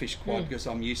 flying fish quad, because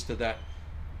I'm used to that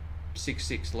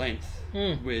 6.6 length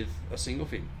with a single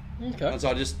fin. Okay. So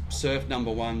I just surfed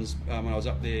number ones when I was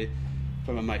up there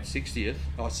for my mate's 60th.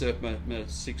 I surfed my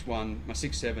 6.1, my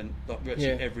 6.7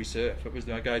 virtually every surf. It was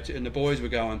I go to, and the boys were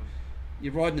going,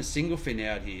 you're riding a single fin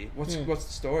out here. What's the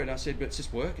story? And I said, but it's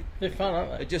just working. They're fun,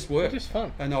 aren't they? It just worked. They're just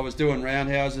fun. And I was doing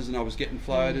roundhouses and I was getting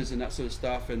floaters and that sort of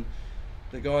stuff. And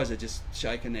the guys are just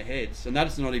shaking their heads. And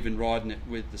that's not even riding it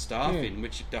with the star fin,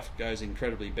 which goes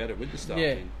incredibly better with the star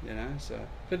fin, you know. So.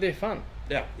 But they're fun.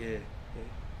 Yeah.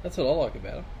 That's what I like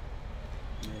about them.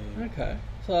 Yeah. Okay.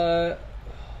 So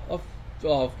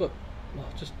I've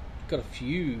just got a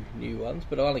few new ones,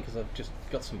 but only because I've just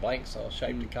got some blanks, so I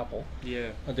shaped a couple. Yeah.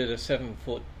 I did a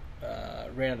 7-foot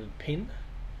rounded pin.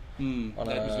 On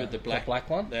that was with the black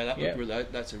one. Yeah,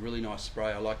 that's a really nice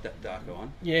spray. I like that darker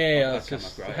one. Yeah,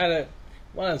 I had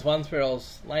one of those ones where I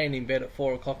was laying in bed at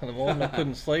 4 o'clock in the morning. I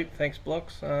couldn't sleep. Thanks,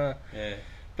 Blocks.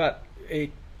 But I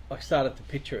started to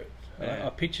picture it. I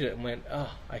pictured it and went,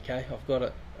 okay, I've got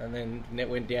it. And then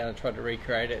went down and tried to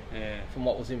recreate it from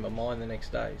what was in my mind the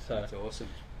next day. So that's awesome.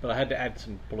 But I had to add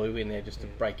some blue in there just to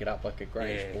break it up, like a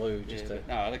greyish blue.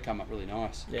 No, they come up really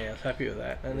nice. Yeah, I was happy with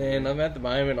that. And then at the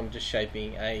moment, I'm just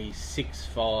shaping a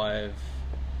 6.5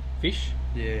 fish.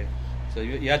 Yeah. So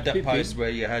you had that post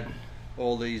where you had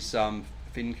all these tail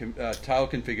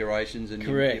configurations, and you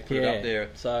put it up there.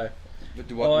 So. What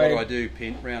do I do?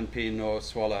 Round pin or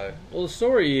swallow? Well, the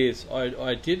story is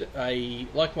I did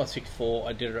like my 6.4,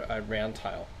 I did a round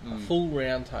tail, a full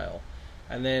round tail,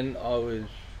 and then I was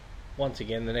once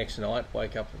again the next night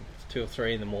woke up at 2 or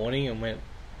 3 in the morning and went,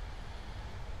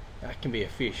 that can be a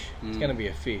fish. It's going to be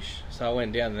a fish. So I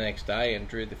went down the next day and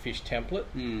drew the fish template,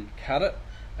 cut it,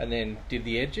 and then did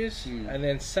the edges, and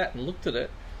then sat and looked at it,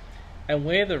 and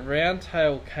where the round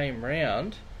tail came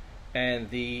round, and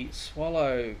the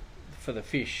swallow for the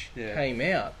fish came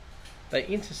out, they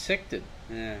intersected,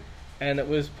 and it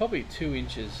was probably 2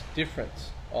 inches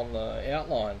difference on the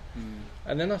outline.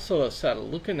 And then I sort of started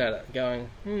looking at it going,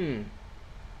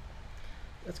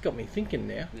 that's got me thinking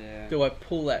now. Do I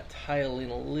pull that tail in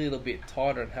a little bit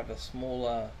tighter and have a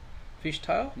smaller fish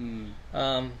tail?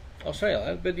 I'll show you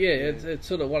that. But it's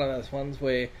sort of one of those ones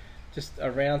where just a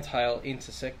round tail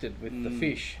intersected with the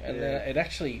fish, and then it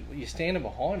actually, you're standing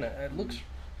behind it,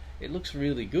 it looks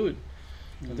really good.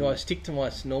 Do I stick to my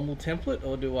normal template,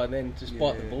 or do I then just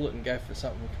bite the bullet and go for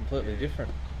something completely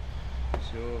different?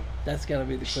 Sure. That's going to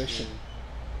be the question.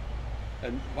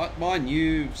 And my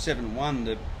new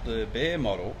 7.1, the Bear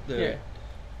model, the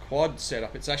quad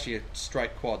setup, it's actually a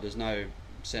straight quad. There's no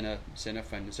center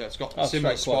fin, so it's got a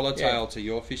similar swallowtail to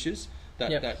your fishes.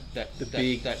 That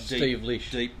big Steve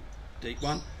Lish deep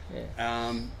one.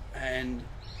 And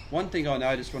one thing I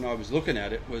noticed when I was looking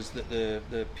at it was that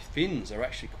the fins are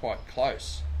actually quite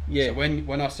close. So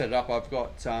when I set it up, I've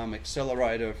got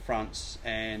accelerator fronts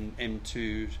and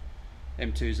M2s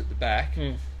at the back,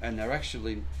 and they're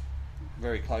actually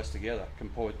very close together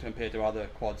compared to other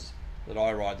quads that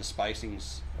I ride. The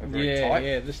spacings are very tight.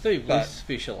 Yeah, the Steve Lish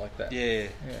fish are like that. Yeah,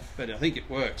 but I think it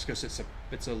works because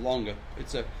it's a longer.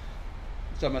 So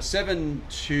my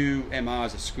 7.2 MR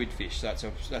is a squid fish.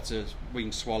 So that's a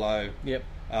wing swallow. Yep.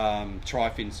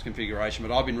 Tri-fins configuration,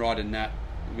 but I've been riding that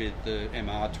with the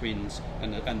MR twins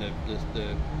and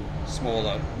the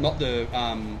smaller, not the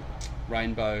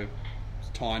rainbow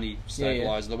tiny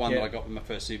stabilizer, the one that I got with my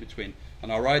first Super Twin,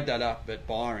 and I rode that up at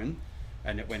Byron,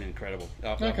 and it went incredible.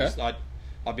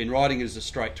 I've been riding it as a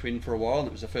straight twin for a while, and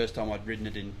it was the first time I'd ridden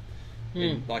it in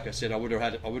like I said, I would have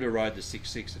rode the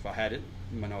 6.6 if I had it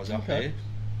when I was up there,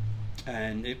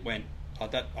 and it went.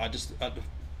 I just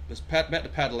was about to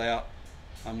paddle out.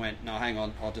 And went, no, hang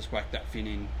on, I'll just whack that fin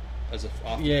in as an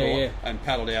afterthought, and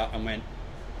paddled out and went,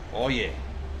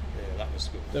 that was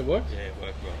good. That worked? Yeah, it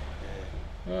worked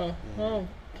well. Well,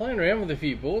 playing around with a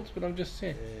few boards, but I'm just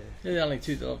they're the only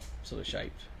two that I've sort of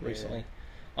shaped recently.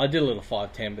 I did a little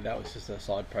 510, but that was just a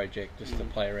side project, just to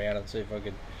play around and see if I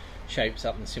could shape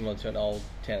something similar to an old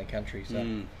Town and Country.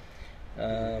 So,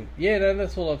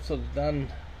 that's all I've sort of done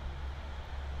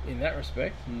in that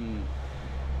respect.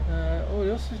 What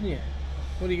else is new?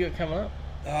 What do you got coming up?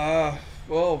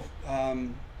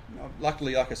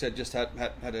 Luckily, like I said, just had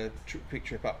a quick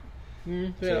trip up.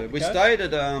 So we stayed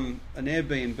at an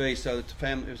Airbnb. So the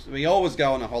family, we always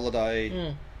go on a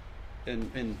holiday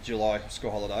in July,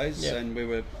 school holidays, and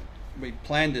we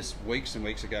planned this weeks and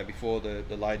weeks ago before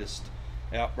the latest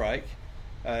outbreak,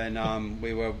 and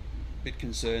we were a bit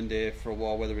concerned there for a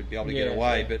while whether we'd be able to get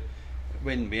away, but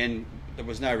when there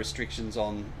was no restrictions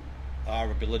on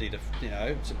our ability to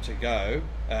go.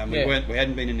 We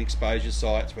hadn't been in exposure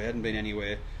sites, we hadn't been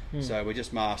anywhere, so we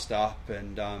just masked up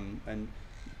and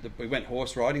we went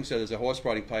horse riding. So there's a horse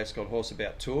riding place called Horse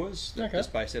About Tours that's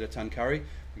based out of Tuncurry.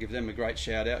 We give them a great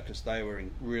shout out because they were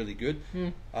really good.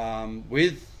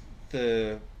 With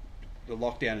the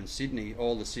lockdown in Sydney,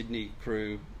 all the Sydney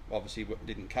crew obviously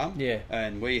didn't come. Yeah.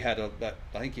 And we had I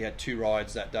think he had 2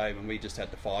 rides that day when we just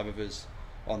had the 5 of us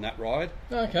on that ride.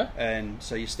 Okay. And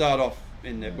so you start off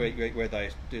in where they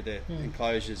do their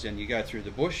enclosures, and you go through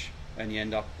the bush, and you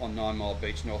end up on 9 Mile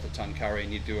Beach north of Tuncurry,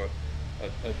 and you do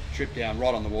a trip down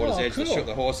right on the water's edge. Cool.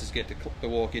 The horses get to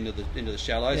walk into the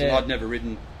shallows, and I'd never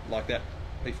ridden like that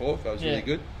before. So it was really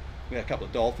good. We had a couple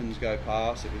of dolphins go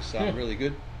past. It was really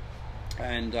good.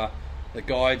 And the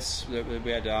guides,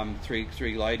 we had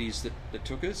 3 ladies that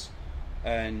took us,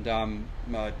 and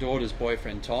my daughter's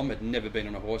boyfriend Tom had never been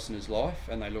on a horse in his life,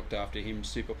 and they looked after him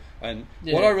super. And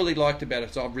what I really liked about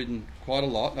it, so I've ridden quite a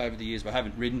lot over the years, but I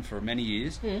haven't ridden for many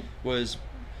years, was,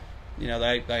 you know,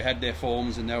 they had their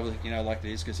forms, and they were, you know, like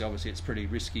this, because obviously it's pretty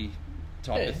risky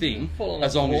type of thing.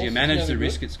 As long as you manage the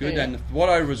risk, it's good. And what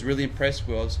I was really impressed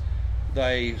was,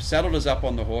 they saddled us up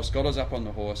on the horse, got us up on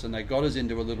the horse, and they got us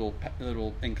into a little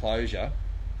enclosure,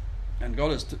 and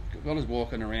got us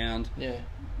walking around,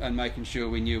 and making sure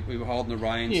we knew we were holding the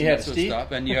reins and that sort of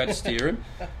stuff, and you had to steer him,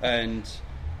 and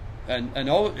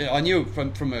I knew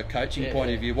from a coaching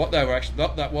point of view what they were actually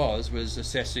that was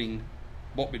assessing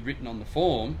what we'd written on the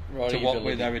form to what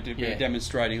they were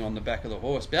demonstrating on the back of the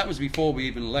horse. But that was before we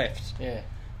even left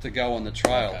to go on the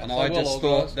trail, and I just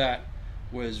thought that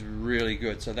was really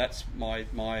good. So that's my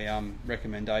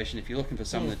recommendation if you're looking for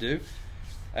something to do.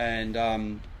 And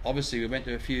obviously we went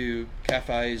to a few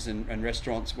cafes and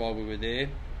restaurants while we were there,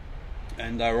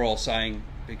 and they were all saying,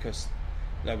 because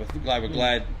they were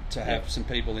glad to have some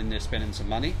people in there spending some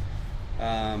money,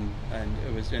 and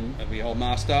we all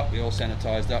masked up, we all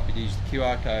sanitized up, we used the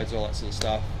QR codes, all that sort of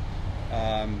stuff.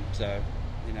 So,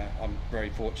 you know, I'm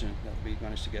very fortunate that we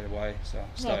managed to get away. So I'm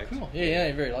stoked. Oh, cool. Yeah,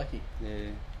 you're very lucky.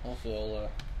 Yeah. Hopefully I'll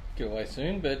get away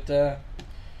soon. But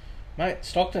mate,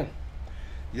 Stockton.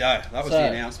 Yeah, that was the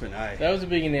announcement, eh? That was a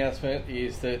big announcement,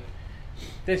 is that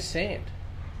there's sand.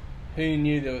 Who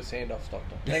knew there was sand off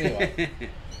Stockton? Anyway,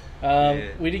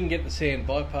 we didn't get the sand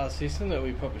bypass system that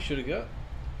we probably should have got.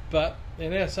 But they're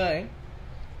now saying,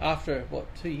 after,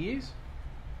 2 years?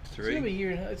 3. It's been a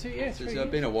year and a half. 3 years.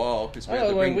 It's been a while. Because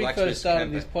when we first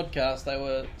started this podcast, they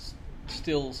were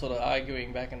still sort of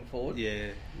arguing back and forward.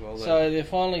 Yeah. Well, so they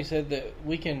finally said that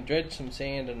we can dredge some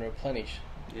sand and replenish.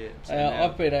 Yeah. So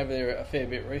I've been over there a fair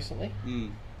bit recently.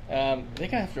 They're going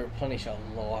to have to replenish a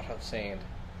lot of sand.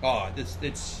 Oh,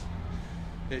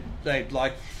 they,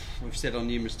 like we've said on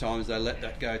numerous times, they let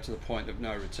that go to the point of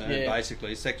no return.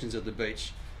 Basically, sections of the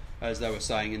beach, as they were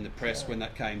saying in the press when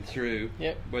that came through,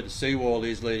 where the seawall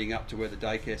is leading up to where the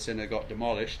daycare centre got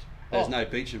demolished, there's no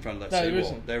beach in front of that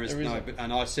seawall. There is no,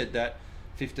 and I said that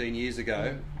 15 years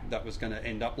ago, that was going to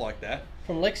end up like that.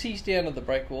 From Lexi's down to the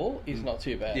break wall is not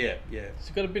too bad. Yeah.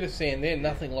 It's got a bit of sand there,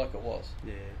 nothing like it was.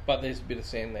 Yeah. But there's a bit of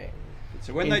sand there.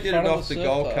 So when they did it off the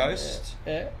Gold Coast,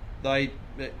 they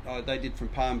did from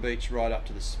Palm Beach right up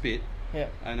to the Spit. Yeah.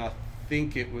 And I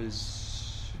think it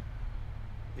was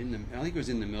in the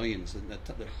millions,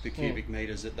 the cubic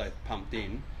metres that they pumped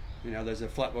in. You know, there's a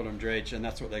flat bottom dredge, and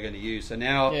that's what they're going to use. So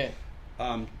now,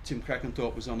 Tim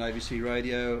Crackenthorpe was on ABC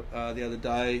Radio the other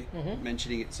day,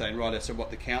 mentioning it, saying, right, so what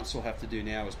the council have to do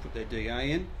now is put their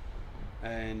DA in,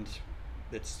 and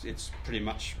it's pretty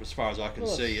much, as far as I can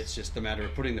see, it's just a matter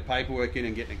of putting the paperwork in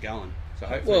and getting it going. So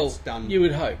hopefully it's done. You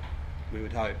would hope. We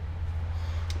would hope.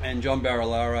 And John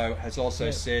Barilaro has also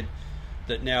said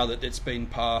that now that it's been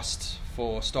passed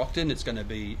for Stockton, it's going to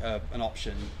be an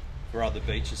option for other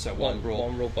beaches. So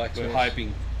Wanneroo, we're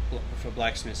hoping for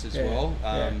Blacksmiths as well.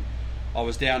 I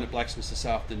was down at Blacksmiths this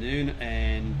afternoon,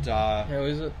 and how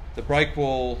is it? The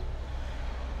breakwall,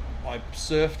 I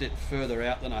surfed it further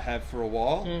out than I have for a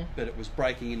while, but it was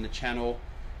breaking in the channel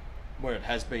where it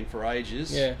has been for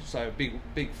ages. Yeah. So big.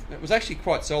 It was actually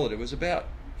quite solid. It was about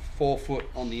 4 foot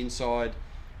on the inside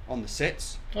on the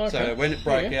sets. Okay. So when it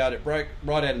broke out, it broke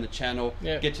right out in the channel.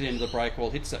 Gets to the end of the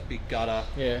breakwall, hits that big gutter.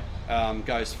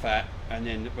 Goes fat, and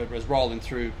then it was rolling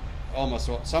through. Almost,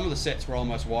 some of the sets were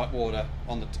almost whitewater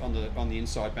on the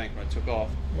inside bank when it took off.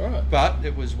 Right. But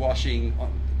it was washing.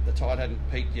 The tide hadn't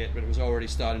peaked yet, but it was already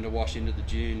starting to wash into the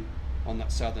dune on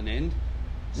that southern end.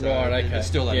 So there's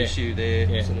still that issue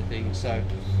there, sort of thing. So,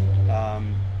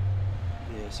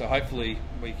 so hopefully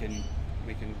we can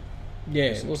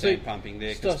do some sand pumping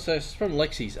there. So from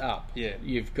Lexi's up,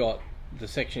 you've got the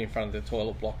section in front of the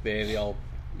toilet block there, the old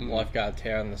lifeguard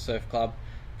tower and the surf club.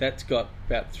 That's got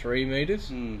about 3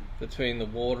 metres between the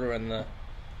water and the...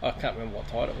 I can't remember what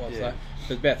tide it was though.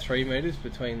 There's about 3 metres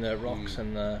between the rocks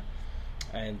and the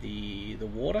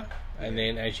water. And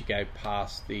then as you go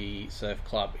past the surf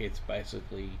club, it's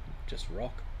basically just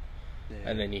rock.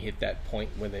 And then you hit that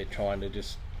point where they're trying to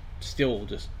just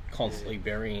constantly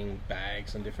burying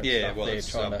bags and different Yeah, stuff. well, there it's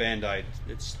trying to... Band-Aid.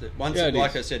 It's once, Yeah, it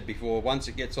like is. I said before, once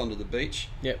it gets onto the beach,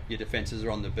 Yep. your defences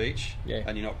are on the beach, Yeah.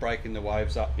 and you're not breaking the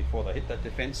waves up before they hit that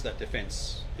defence. That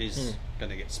defence is going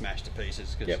to get smashed to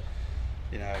pieces because Yep.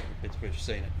 you know we've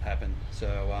seen it happen.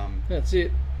 So, That's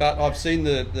it. but I've seen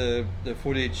the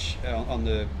footage on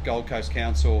the Gold Coast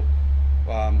Council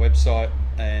website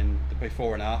and the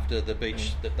before and after the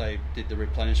beach that they did the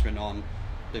replenishment on.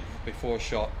 The before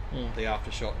shot, the after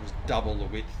shot was double the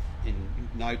width in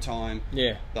no time.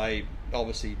 Yeah. They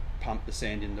obviously pumped the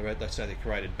sand in the red. They say they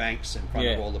created banks in front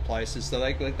Yeah. of all the places. So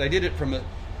they did it from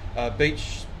a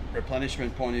beach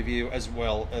replenishment point of view as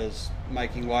well as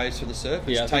making waves for the surf.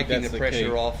 Yeah, I It's think taking that's the the pressure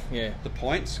key. off Yeah. the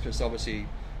points because obviously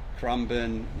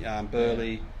Currumbin,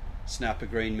 Burleigh, Snapper,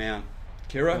 Greenmount,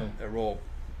 Kirra are all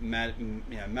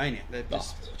maniac. They're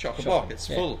just chock-a-block. It's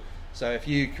full. So if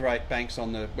you create banks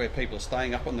on where people are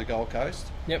staying up on the Gold Coast,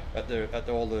 Yep. at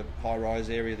all the high-rise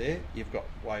area there, you've got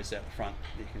waves out the front.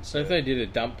 You can So if they did a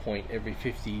dump point every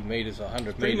 50 metres or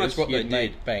 100 pretty metres, much what they you'd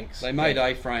made did. banks. They made Yeah.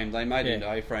 A-frame. They made it Yeah.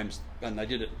 into A-frames, and they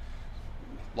did it.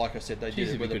 Like I said, they Jeez, did it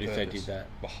it'd be with a good if they purpose. did that.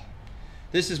 Oh,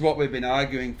 this is what we've been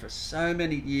arguing for so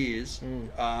many years.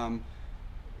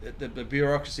 The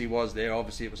bureaucracy was there.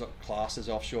 Obviously, it was like classes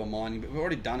offshore mining, but we've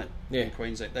already done it Yeah. in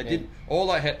Queensland. They Yeah. did. All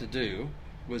they had to do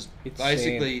was It's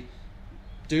basically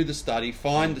do the study,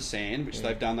 find the sand, which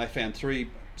they've done. They found 3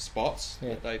 spots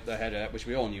Yeah. that they had out, which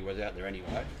we all knew was out there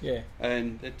anyway. Yeah.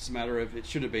 And it's a matter of it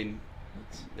should have been.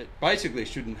 It basically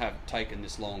shouldn't have taken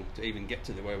this long to even get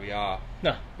to where we are.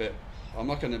 No. But I'm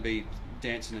not going to be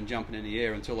dancing and jumping in the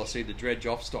air until I see the dredge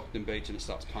off Stockton Beach and it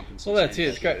starts pumping some Well, that's sand. it.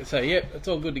 It's great to say, yep, it's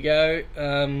all good to go.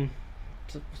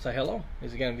 So how long?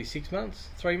 Is it going to be 6 months,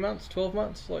 3 months, 12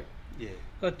 months? Like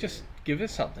just give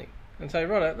us something and say,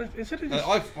 right, instead of just,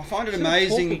 I find it instead of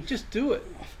amazing talking, just do it.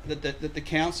 that the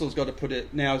council's got to put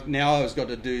it now has got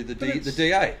to do the it's-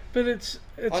 DA. But it's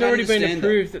I don't already been understand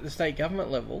approved at the state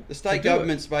government level. The state to do it.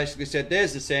 government's basically said,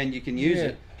 "There's the sand, you can use Yeah.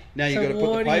 it." Now you've So got to put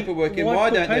why the do you- paperwork in. why Why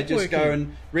put don't they just paperwork go in?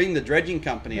 and ring the dredging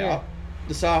company Yeah. up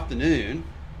this afternoon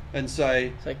and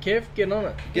say, So Kev, get on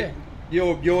it. "Get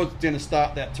you're going to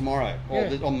start that tomorrow or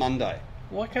Yeah. on Monday."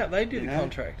 Why can't they do You the know?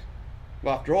 contract?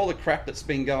 Well, after all the crap that's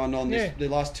been going on the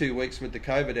last 2 weeks with the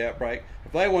COVID outbreak,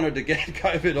 if they wanted to get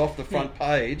COVID off the front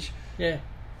page, Yeah.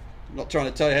 I'm not trying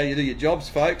to tell you how you do your jobs,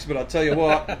 folks, but I tell you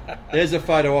what, there's a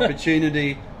photo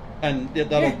opportunity, and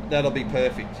that'll be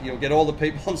perfect. You'll get all the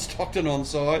people on Stockton on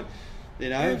side,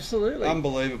 Absolutely.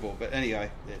 unbelievable. But anyway,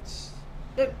 it's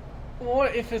But why,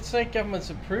 if the state government's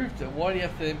approved it, why do you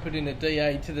have to then put in a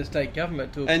DA to the state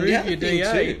government to And approve the other your thing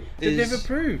DA too that is they've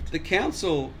approved? the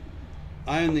council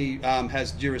only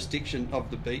has jurisdiction of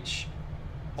the beach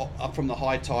up from the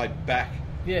high tide back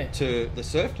Yeah. to the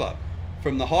surf club.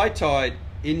 From the high tide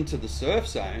into the surf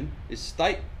zone is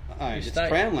state owned. It's State.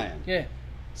 Crown land. Yeah.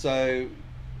 So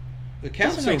the Doesn't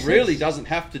council make really sense. doesn't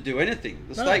have to do anything.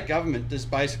 The No. state government just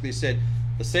basically said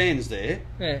the sand's there.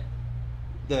 Yeah.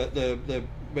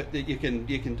 But you can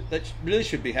that really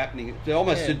should be happening. It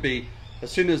almost Yeah. should be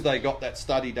as soon as they got that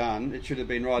study done. It should have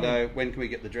been righto. When can we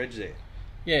get the dredge there?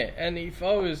 Yeah, and if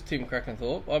I was Tim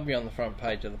Crackenthorpe, I'd be on the front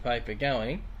page of the paper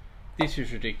going, this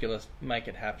is ridiculous, make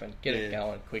it happen, get it Yeah.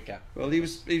 going quicker. Well, he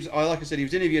was. Like I said, he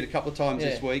was interviewed a couple of times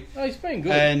this week, Oh, he's been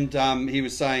good. and he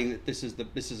was saying that this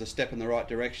is a step in the right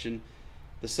direction.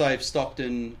 The Save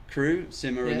Stockton crew,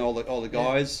 Simmer and Yeah. all the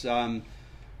guys,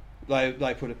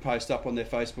 they put a post up on their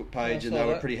Facebook page, I and saw they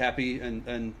were that. pretty happy.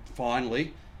 And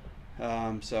finally,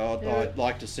 so I'd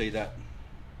like to see that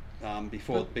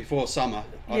before summer.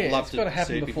 I'd love it's gotta to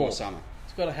happen see it before before. summer.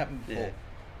 It's got to happen before. Yeah.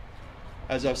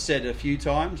 As I've said a few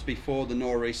times before, the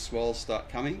nor'east swells start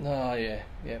coming. Oh, yeah,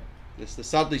 yeah. The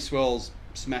Sudley swells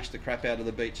smash the crap out of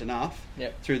the beach enough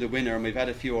Yep. through the winter, and we've had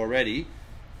a few already.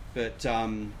 But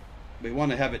we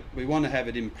want to have it. We want to have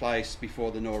it in place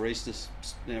before the nor'easters.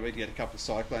 We get a couple of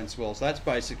cyclone swells. That's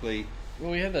basically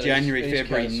Well, we had that January, East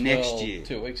February Coast next swell year.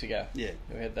 2 weeks ago. Yeah.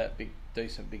 We had that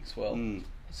decent big swell.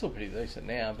 It's still pretty decent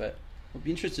now, but I'd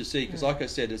be interested to see because, like I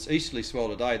said, it's easterly swell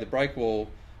today. The breakwall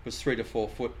was 3 to 4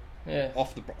 foot yeah.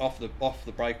 off the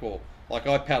breakwall. Like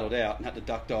I paddled out and had to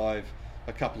duck dive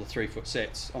a couple of 3 foot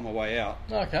sets on my way out.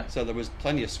 Okay. So there was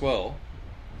plenty of swell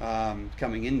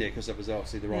coming in there because it was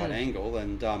obviously the right angle.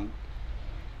 And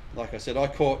like I said, I would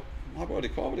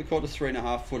have caught a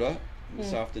 3.5 footer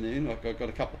this afternoon. I got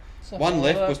a couple. Something One like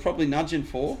left that. was probably nudging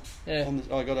 4. Yeah.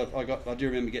 I do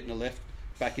remember getting a left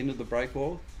back into the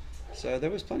breakwall. So there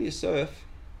was plenty of surf.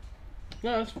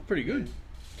 No, that's pretty good.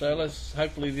 So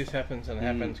hopefully this happens and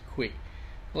happens quick.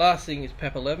 Last thing is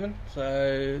PAP 11.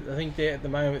 So I think at the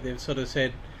moment they've sort of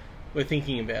said we're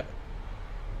thinking about it.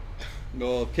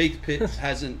 Well, Keith Pitt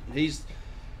hasn't.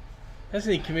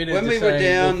 Hasn't he committed? When to we were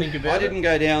down, we'll think I didn't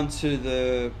go down to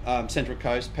the Central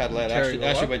Coast paddle out.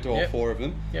 Actually went to all 4 of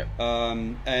them. Yep.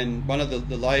 And one of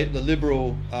the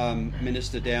Liberal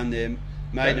minister down there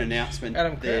made an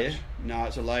announcement there. No,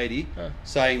 it's a lady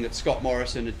saying that Scott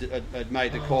Morrison had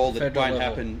made the call that it won't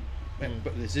happen.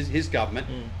 But this is his government,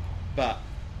 but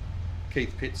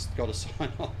Keith Pitt's got to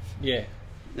sign off. Yeah.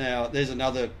 Now there's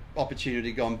another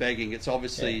opportunity gone begging. It's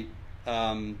obviously.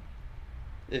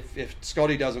 If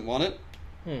Scotty doesn't want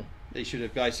it, he should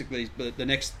have basically the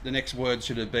next word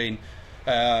should have been,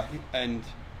 and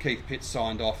Keith Pitt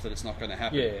signed off that it's not going to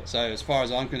happen. Yeah. So as far as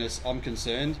I'm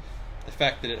concerned, the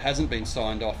fact that it hasn't been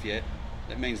signed off yet,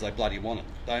 it means they bloody want it.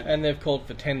 And they've called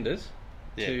for tenders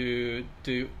to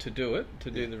do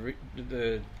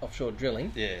the offshore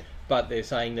drilling. Yeah. But they're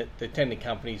saying that the tender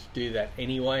companies do that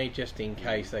anyway, just in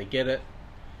case they get it.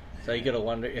 So you got to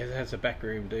wonder, has a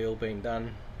backroom deal been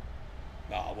done?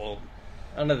 Oh, well,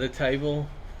 under the table.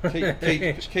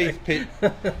 Keith Pitt.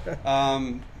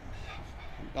 I'm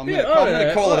going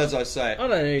to call it as I say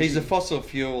it. He's a fossil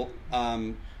fuel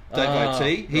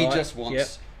devotee. He just wants. Yep.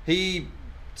 He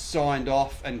signed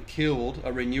off and killed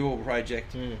a renewable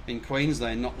project in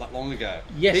Queensland not that long ago.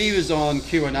 Yes. He was on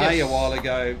Q&A a while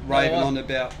ago, raving on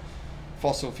about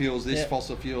fossil fuels this,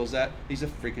 fossil fuels that. He's a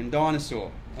freaking dinosaur,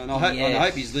 and I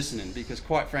hope he's listening, because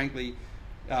quite frankly.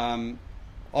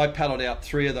 I paddled out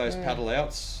 3 of those paddle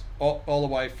outs, all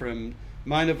the way from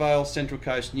Mona Vale, Central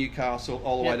Coast, Newcastle,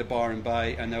 all the way to Byron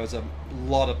Bay, and there was a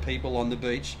lot of people on the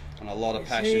beach and a lot of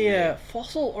passion. Is he a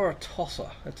fossil or a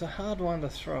tosser? It's a hard one to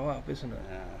throw up, isn't it?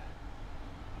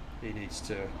 He needs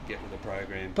to get with the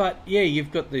program. But yeah,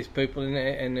 you've got these people in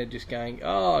there, and they're just going,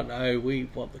 "Oh no, we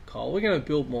want the coal. We're going to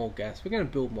build more gas. We're going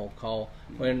to build more coal."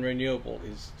 When renewable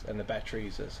is, and the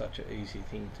batteries are such an easy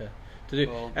thing to do.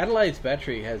 Well, Adelaide's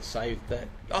battery has saved that.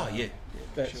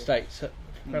 That state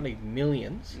probably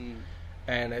millions,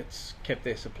 and it's kept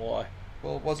their supply.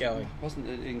 Well, wasn't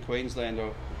it in Queensland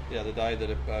or the other day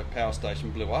that a power station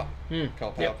blew up?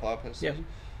 Coal power station. Yep.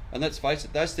 And let's face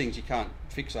it, those things you can't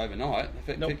fix overnight.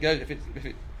 If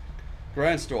it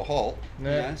grinds to a halt,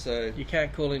 so you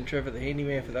can't call in Trevor the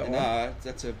handyman for that one. No,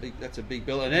 that's a big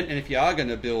bill. And if you are going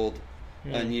to build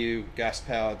a new gas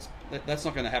powered, that's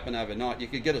not going to happen overnight. You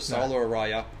could get a solar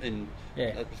array up in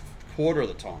a quarter of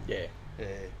the time. Yeah.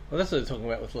 Well, that's what they're talking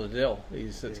about with Liddell.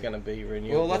 It's going to be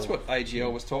renewable. Well, that's what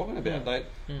AGL was talking about.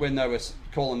 When they were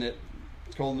calling the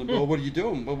well, what are you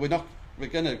doing? Well, we're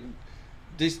going to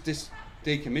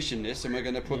decommission this, and we're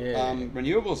going to put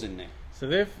renewables in there. So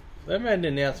they've made an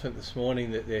announcement this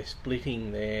morning that they're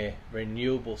splitting their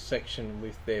renewable section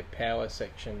with their power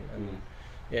section, and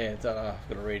I've got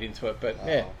to read into it, but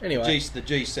anyway. The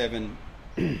G7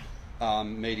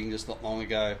 meeting just not long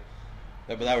ago,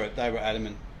 they were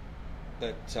adamant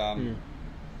that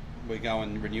we're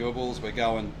going renewables, we've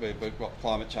got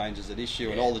climate change as an issue,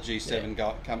 and all the G7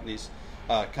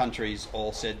 countries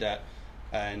all said that,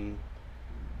 and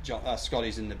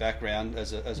Scotty's in the background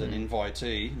as an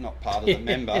invitee, not part of the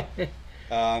member.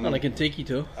 On a Kentucky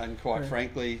tour. And quite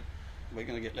frankly, we're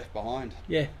going to get left behind.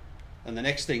 Yeah. And the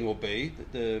next thing will be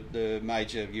that the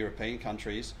major European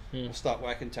countries will start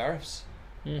whacking tariffs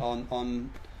on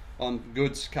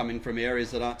goods coming from areas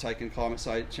that aren't taking climate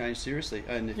change seriously.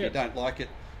 And if you don't like it,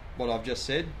 what I've just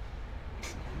said,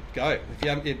 go.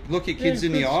 If you look your kids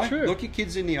in the eye, look your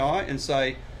kids in the eye and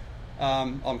say,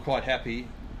 I'm quite happy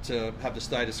to have the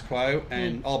status quo,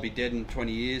 and I'll be dead in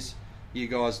 20 years. You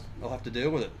guys will have to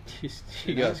deal with it.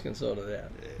 You guys can sort it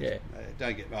out. Yeah.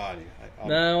 Don't get me.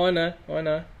 No, I know.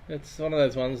 It's one of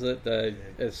those ones that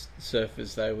as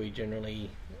surfers, though, we generally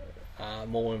are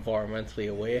more environmentally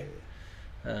aware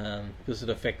because it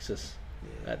affects us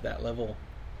at that level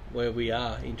where we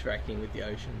are interacting with the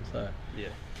ocean. So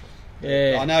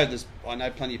I know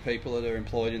plenty of people that are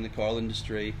employed in the coal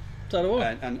industry. So do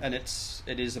I. And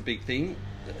it is a big thing.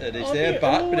 It is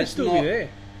but it's still not. Be there.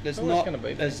 There's not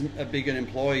as a big an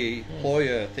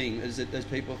employer thing as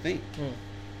people think.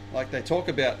 Like they talk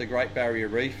about the Great Barrier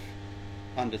Reef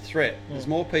under threat. There's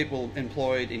more people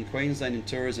employed in Queensland in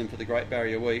tourism for the Great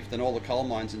Barrier Reef than all the coal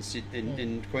mines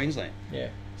in Queensland. Yeah.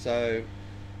 So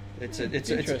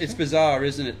it's bizarre,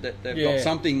 isn't it, that they've got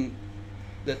something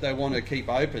that they want to keep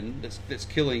open that's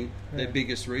killing their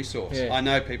biggest resource. I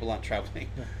know people aren't travelling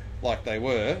like they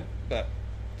were, but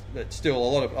still a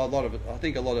lot of I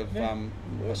think a lot of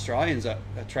Australians are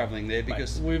travelling there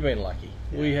because we've been lucky.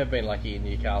 We have been lucky in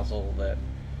Newcastle that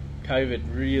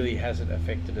COVID really hasn't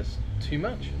affected us too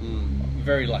much.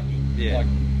 Very lucky. Yeah. Like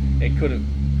it could have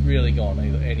really gone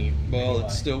any. Well, way.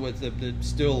 It's still with the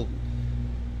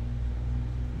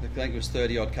think it was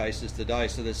 30 odd cases today.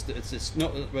 So it's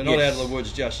not, we're not out of the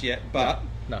woods just yet. But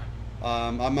no.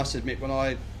 I must admit, when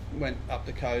I went up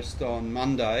the coast on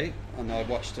Monday and I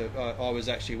watched it, I was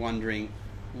actually wondering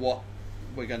what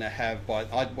we're going to have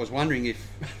I was wondering if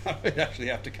we'd actually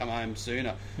have to come home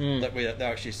sooner. That they're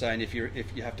actually saying if you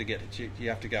have to you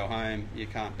have to go home, you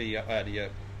can't be out of your.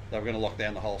 They were going to lock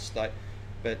down the whole state,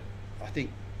 but I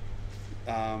think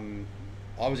I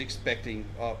was expecting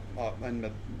in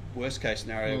the worst case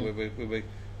scenario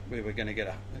we were going to get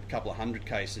a couple of hundred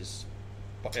cases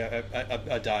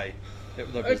a day.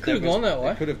 It could have gone that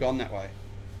way. It could have gone that way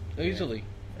easily,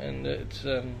 and it's.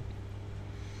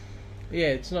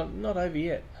 It's not over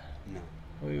yet. No.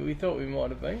 We thought we might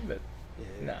have been, but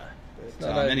nah.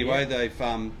 But, anyway, they've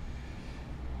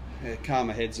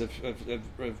calmer heads have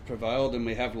prevailed, and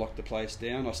we have locked the place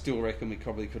down. I still reckon we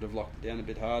probably could have locked it down a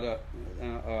bit harder.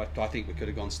 I think we could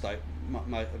have gone state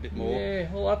a bit more.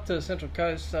 Yeah, well, up to Central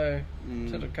Coast, so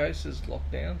Central Coast is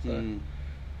locked down, so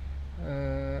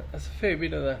that's a fair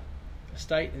bit of the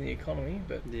state and the economy,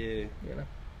 but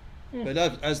But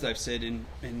as they've said in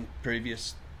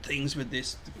previous things with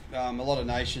this, a lot of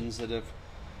nations that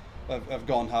have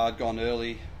gone hard, gone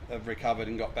early, have recovered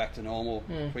and got back to normal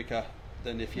quicker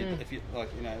than if you like,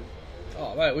 you know.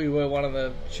 Oh mate, we were one of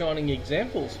the shining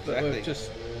examples, but Exactly. we've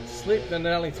just slipped, and it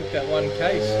only took that one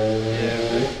case.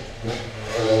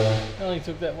 Only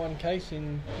took that one case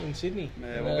in Sydney.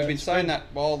 Yeah, well, we've been saying that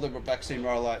while the vaccine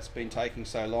rollout's been taking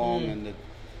so long, and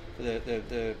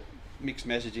the mixed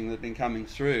messaging that's been coming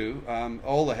through.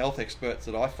 All the health experts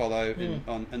that I follow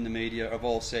in the media have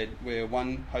all said we're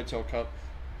one hotel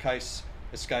case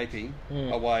escaping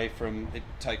away from it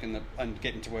taking and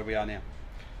getting to where we are now.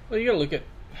 Well, you got to look at.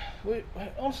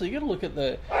 Honestly, you got to look at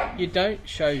you don't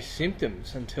show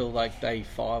symptoms until like day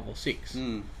 5 or 6,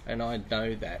 and I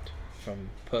know that from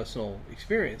personal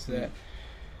experience that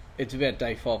it's about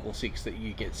day 5 or 6 that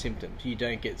you get symptoms. You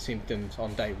don't get symptoms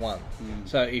on day 1.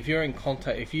 So if you're in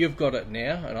contact, if you've got it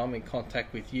now and I'm in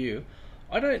contact with you,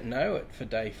 I don't know it for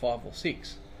day 5 or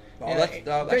 6. I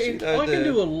can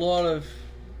do a lot of.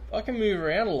 I can move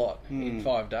around a lot in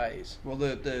 5 days. Well,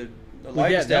 the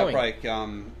latest outbreak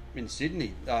in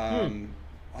Sydney, I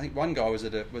think one guy was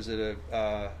at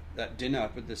that dinner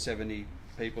with the 70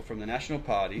 people from the National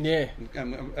Party. Yeah.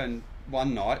 And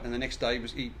one night, and the next day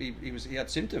he had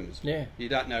symptoms. Yeah. You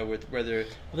don't know whether.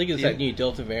 I think it's that new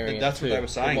Delta variant. That's what they were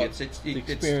saying.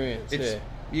 It's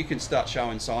you can start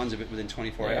showing signs of it within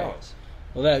 24 hours.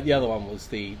 Well, the other one was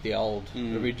the old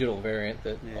original variant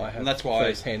that I have and that's why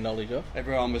first-hand knowledge of.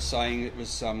 Everyone was saying it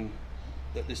was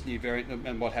that this new variant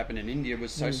and what happened in India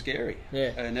was so scary.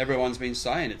 Yeah. And everyone's been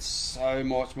saying it's so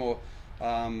much more.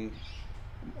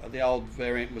 The old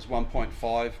variant was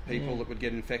 1.5 people that would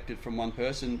get infected from one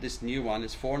person. This new one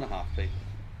is 4.5 people.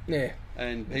 Yeah.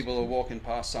 And people are walking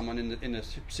past someone in a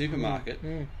supermarket,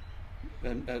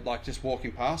 and like just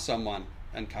walking past someone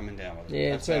and coming down with it.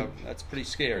 Yeah, that's pretty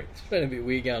scary. It's been a bit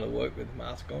weird going to work with a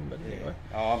mask on, but anyway.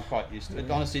 Oh, I'm quite used to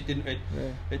it. Honestly, it didn't.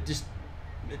 It just.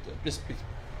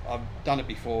 I've done it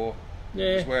before.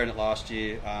 I was wearing it last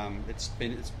year.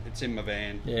 It's in my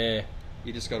van. Yeah.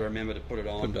 You just got to remember to put it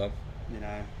on. Put it on. You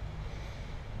know.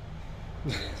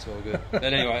 It's all good. But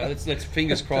anyway, let's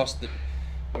fingers crossed that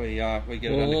we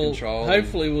get it under control.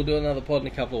 Hopefully, we'll do another pod in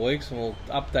a couple of weeks, and we'll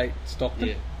update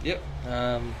Stockton. Yeah.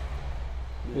 Yep.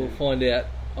 We'll find out.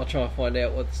 I'll try and find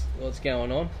out what's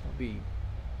going on. I'll be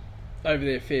over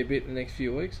there a fair bit in the next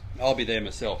few weeks. I'll be there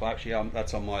myself. Actually,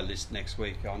 that's on my list next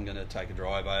week. I'm going to take a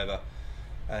drive over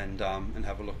and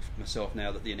have a look myself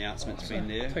now that the announcement's been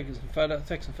there. Take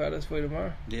some photos for you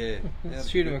tomorrow. Yeah.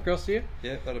 Shoot them across to you.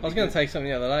 Yeah, that'll be I was going to take some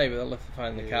the other day, but I left the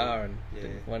phone in the car and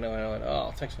when I went,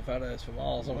 I'll take some photos for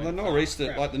Miles. Well, the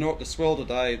nor'easter, like the swell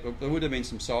today, there would have been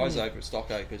some size over at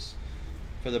Stockacres.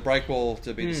 For the breakwall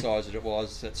to be the size that it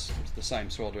was, it's the same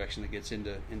swell direction that gets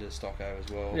into Stocko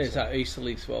as well. Yeah, it's that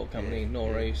easterly swell coming in,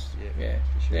 nor'east. Yeah,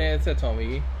 sure. It's that time of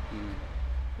year.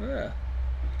 Yeah.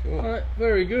 Cool. All right,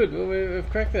 very good. Well, we've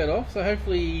cracked that off. So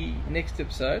hopefully next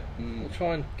episode we'll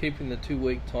try and keep in the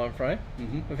 2-week time frame.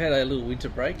 We've had a little winter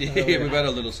break. Yeah, we've had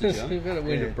a little sit down. We've had a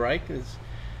winter break.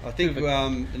 I think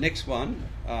the next one,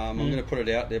 I'm going to put it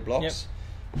out there, Blocks.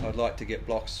 Yep. I'd like to get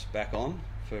Blocks back on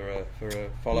for a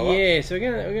follow up. Yeah, so I'm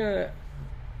gonna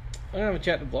have a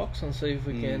chat to Blocks and see if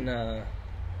we can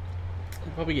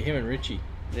probably get him and Richie.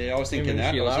 Yeah, I was thinking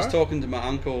that. I was just talking to my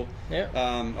uncle. Yeah.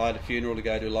 I had a funeral to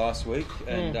go to last week,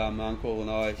 and my uncle and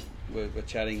I were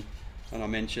chatting, and I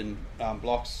mentioned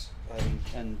Blocks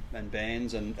and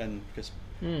bands, and because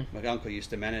my uncle used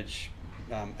to manage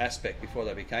Aspect before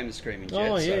they became the Screaming Jets.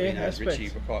 Oh, yeah, so he knows Aspect. Richie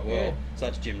quite well. Yeah. So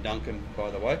that's Jim Duncan, by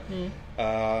the way.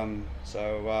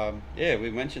 We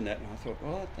mentioned that, and I thought,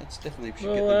 well, that's definitely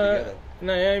should get them together.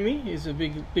 Naomi is a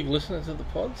big listener to the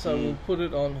pod, so we'll put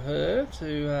it on her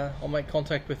to. I'll make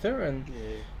contact with her and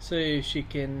see if she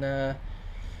can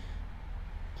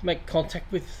make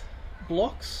contact with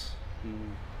Blocks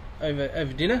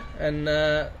over dinner and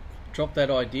drop that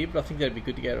idea. But I think that'd be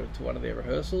good to go to one of their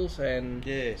rehearsals and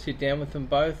sit down with them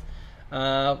both.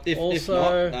 If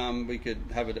not, we could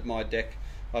have it at my deck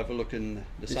overlooking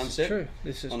the sunset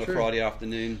on a Friday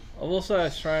afternoon. I've also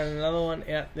thrown another one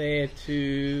out there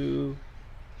to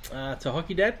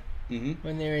Hockey Dad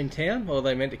when they're in town. Well,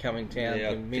 they meant to come in town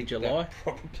in mid-July.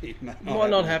 Probably might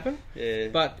not happen. Yeah.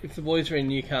 But if the boys are in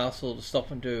Newcastle, to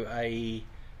stop and do a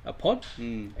pod,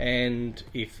 and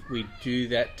if we do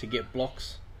that to get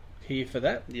Blocks here for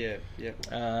that,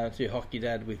 to Hockey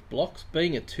Dad with Blocks,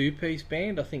 being a two-piece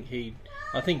band, I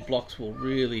think Blocks will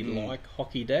really like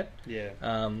Hockey Dad.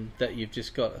 That you've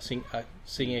just got a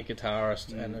singer,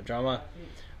 guitarist, and a drummer.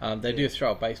 They do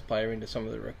throw a bass player into some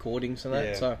of the recordings and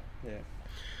that. So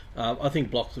I think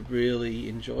Blocks would really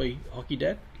enjoy Hockey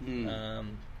Dad.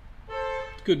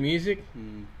 Good music.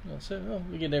 So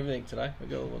we get everything today. We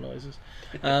got all the noises.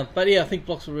 But I think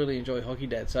Blocks will really enjoy Hockey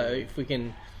Dad. So if we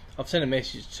can, I've sent a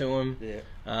message to him.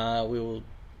 We will.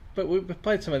 But we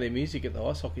played some of their music at the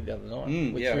ice hockey the other night.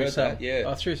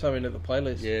 I threw some into the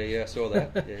playlist. I saw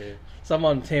that.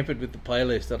 Someone tampered with the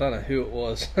playlist. I don't know who it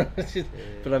was,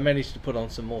 but I managed to put on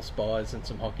some more Spies and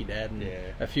some Hockey Dad and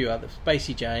a few other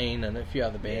Spacey Jane and a few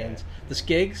other bands. The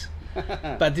Skegs.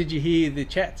 But did you hear the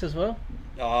Chats as well?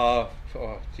 Oh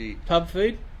gee. Pub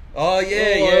Feed. Oh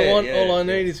yeah, all I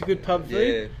need is a good pub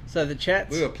feed. So the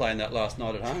Chats. We were playing that last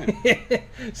night at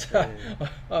home. So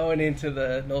I went into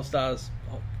the North Stars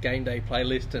game day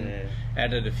playlist and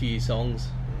added a few songs,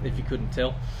 if you couldn't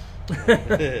tell.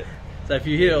 So if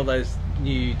you hear all those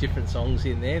new different songs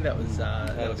in there, that was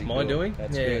my doing.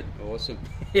 That's good, awesome.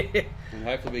 And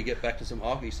hopefully we get back to some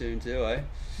hockey soon too,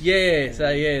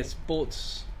 eh?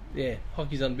 Sports.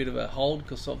 Hockey's on a bit of a hold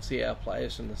because obviously our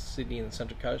players from the Sydney and the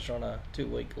Central Coast are on a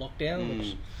 2-week lockdown,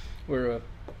 which we're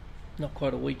not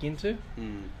quite a week into.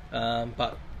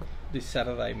 But this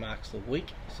Saturday marks the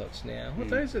week, so it's now... What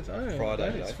day is it?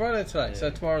 Friday. It's Friday today, so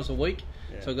tomorrow's a week.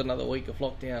 So we've got another week of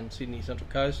lockdown Sydney Central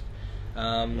Coast.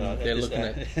 They're looking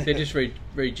at... They're just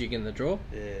rejigging the draw.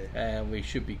 And we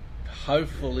should be,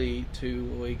 hopefully, 2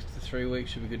 weeks to 3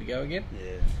 weeks should be good to go again.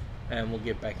 And we'll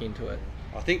get back into it.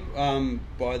 I think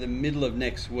by the middle of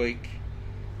next week,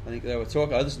 I think they were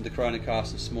talking. I listened to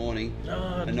Chronocast this morning,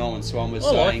 and Norman Swan was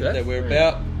saying that we're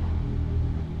about.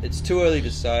 It's too early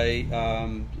to say.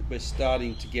 We're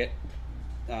starting to get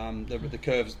the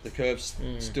curves. The curves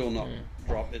still not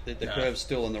drop. The curve's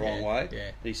still in the wrong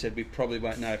way. He said we probably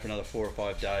won't know for another 4 or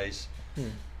 5 days.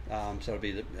 So it'll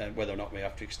be whether or not we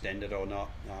have to extend it or not.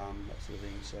 That sort of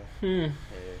thing. So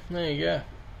there you go.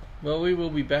 Well, we will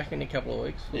be back in a couple of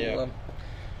weeks.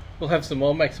 We'll have some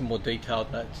more, make some more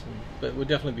detailed notes, but we'll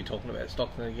definitely be talking about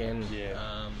Stockton again.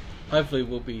 Hopefully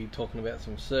we'll be talking about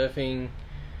some surfing.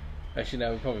 Actually,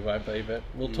 no, we probably won't be, but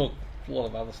we'll talk a lot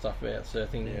of other stuff about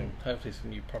surfing and hopefully some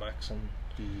new products and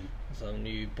some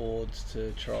new boards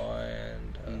to try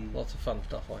and lots of fun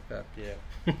stuff like that.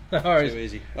 All right. Too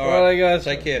easy. All right, guys.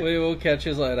 Take care. We will catch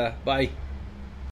you later. Bye.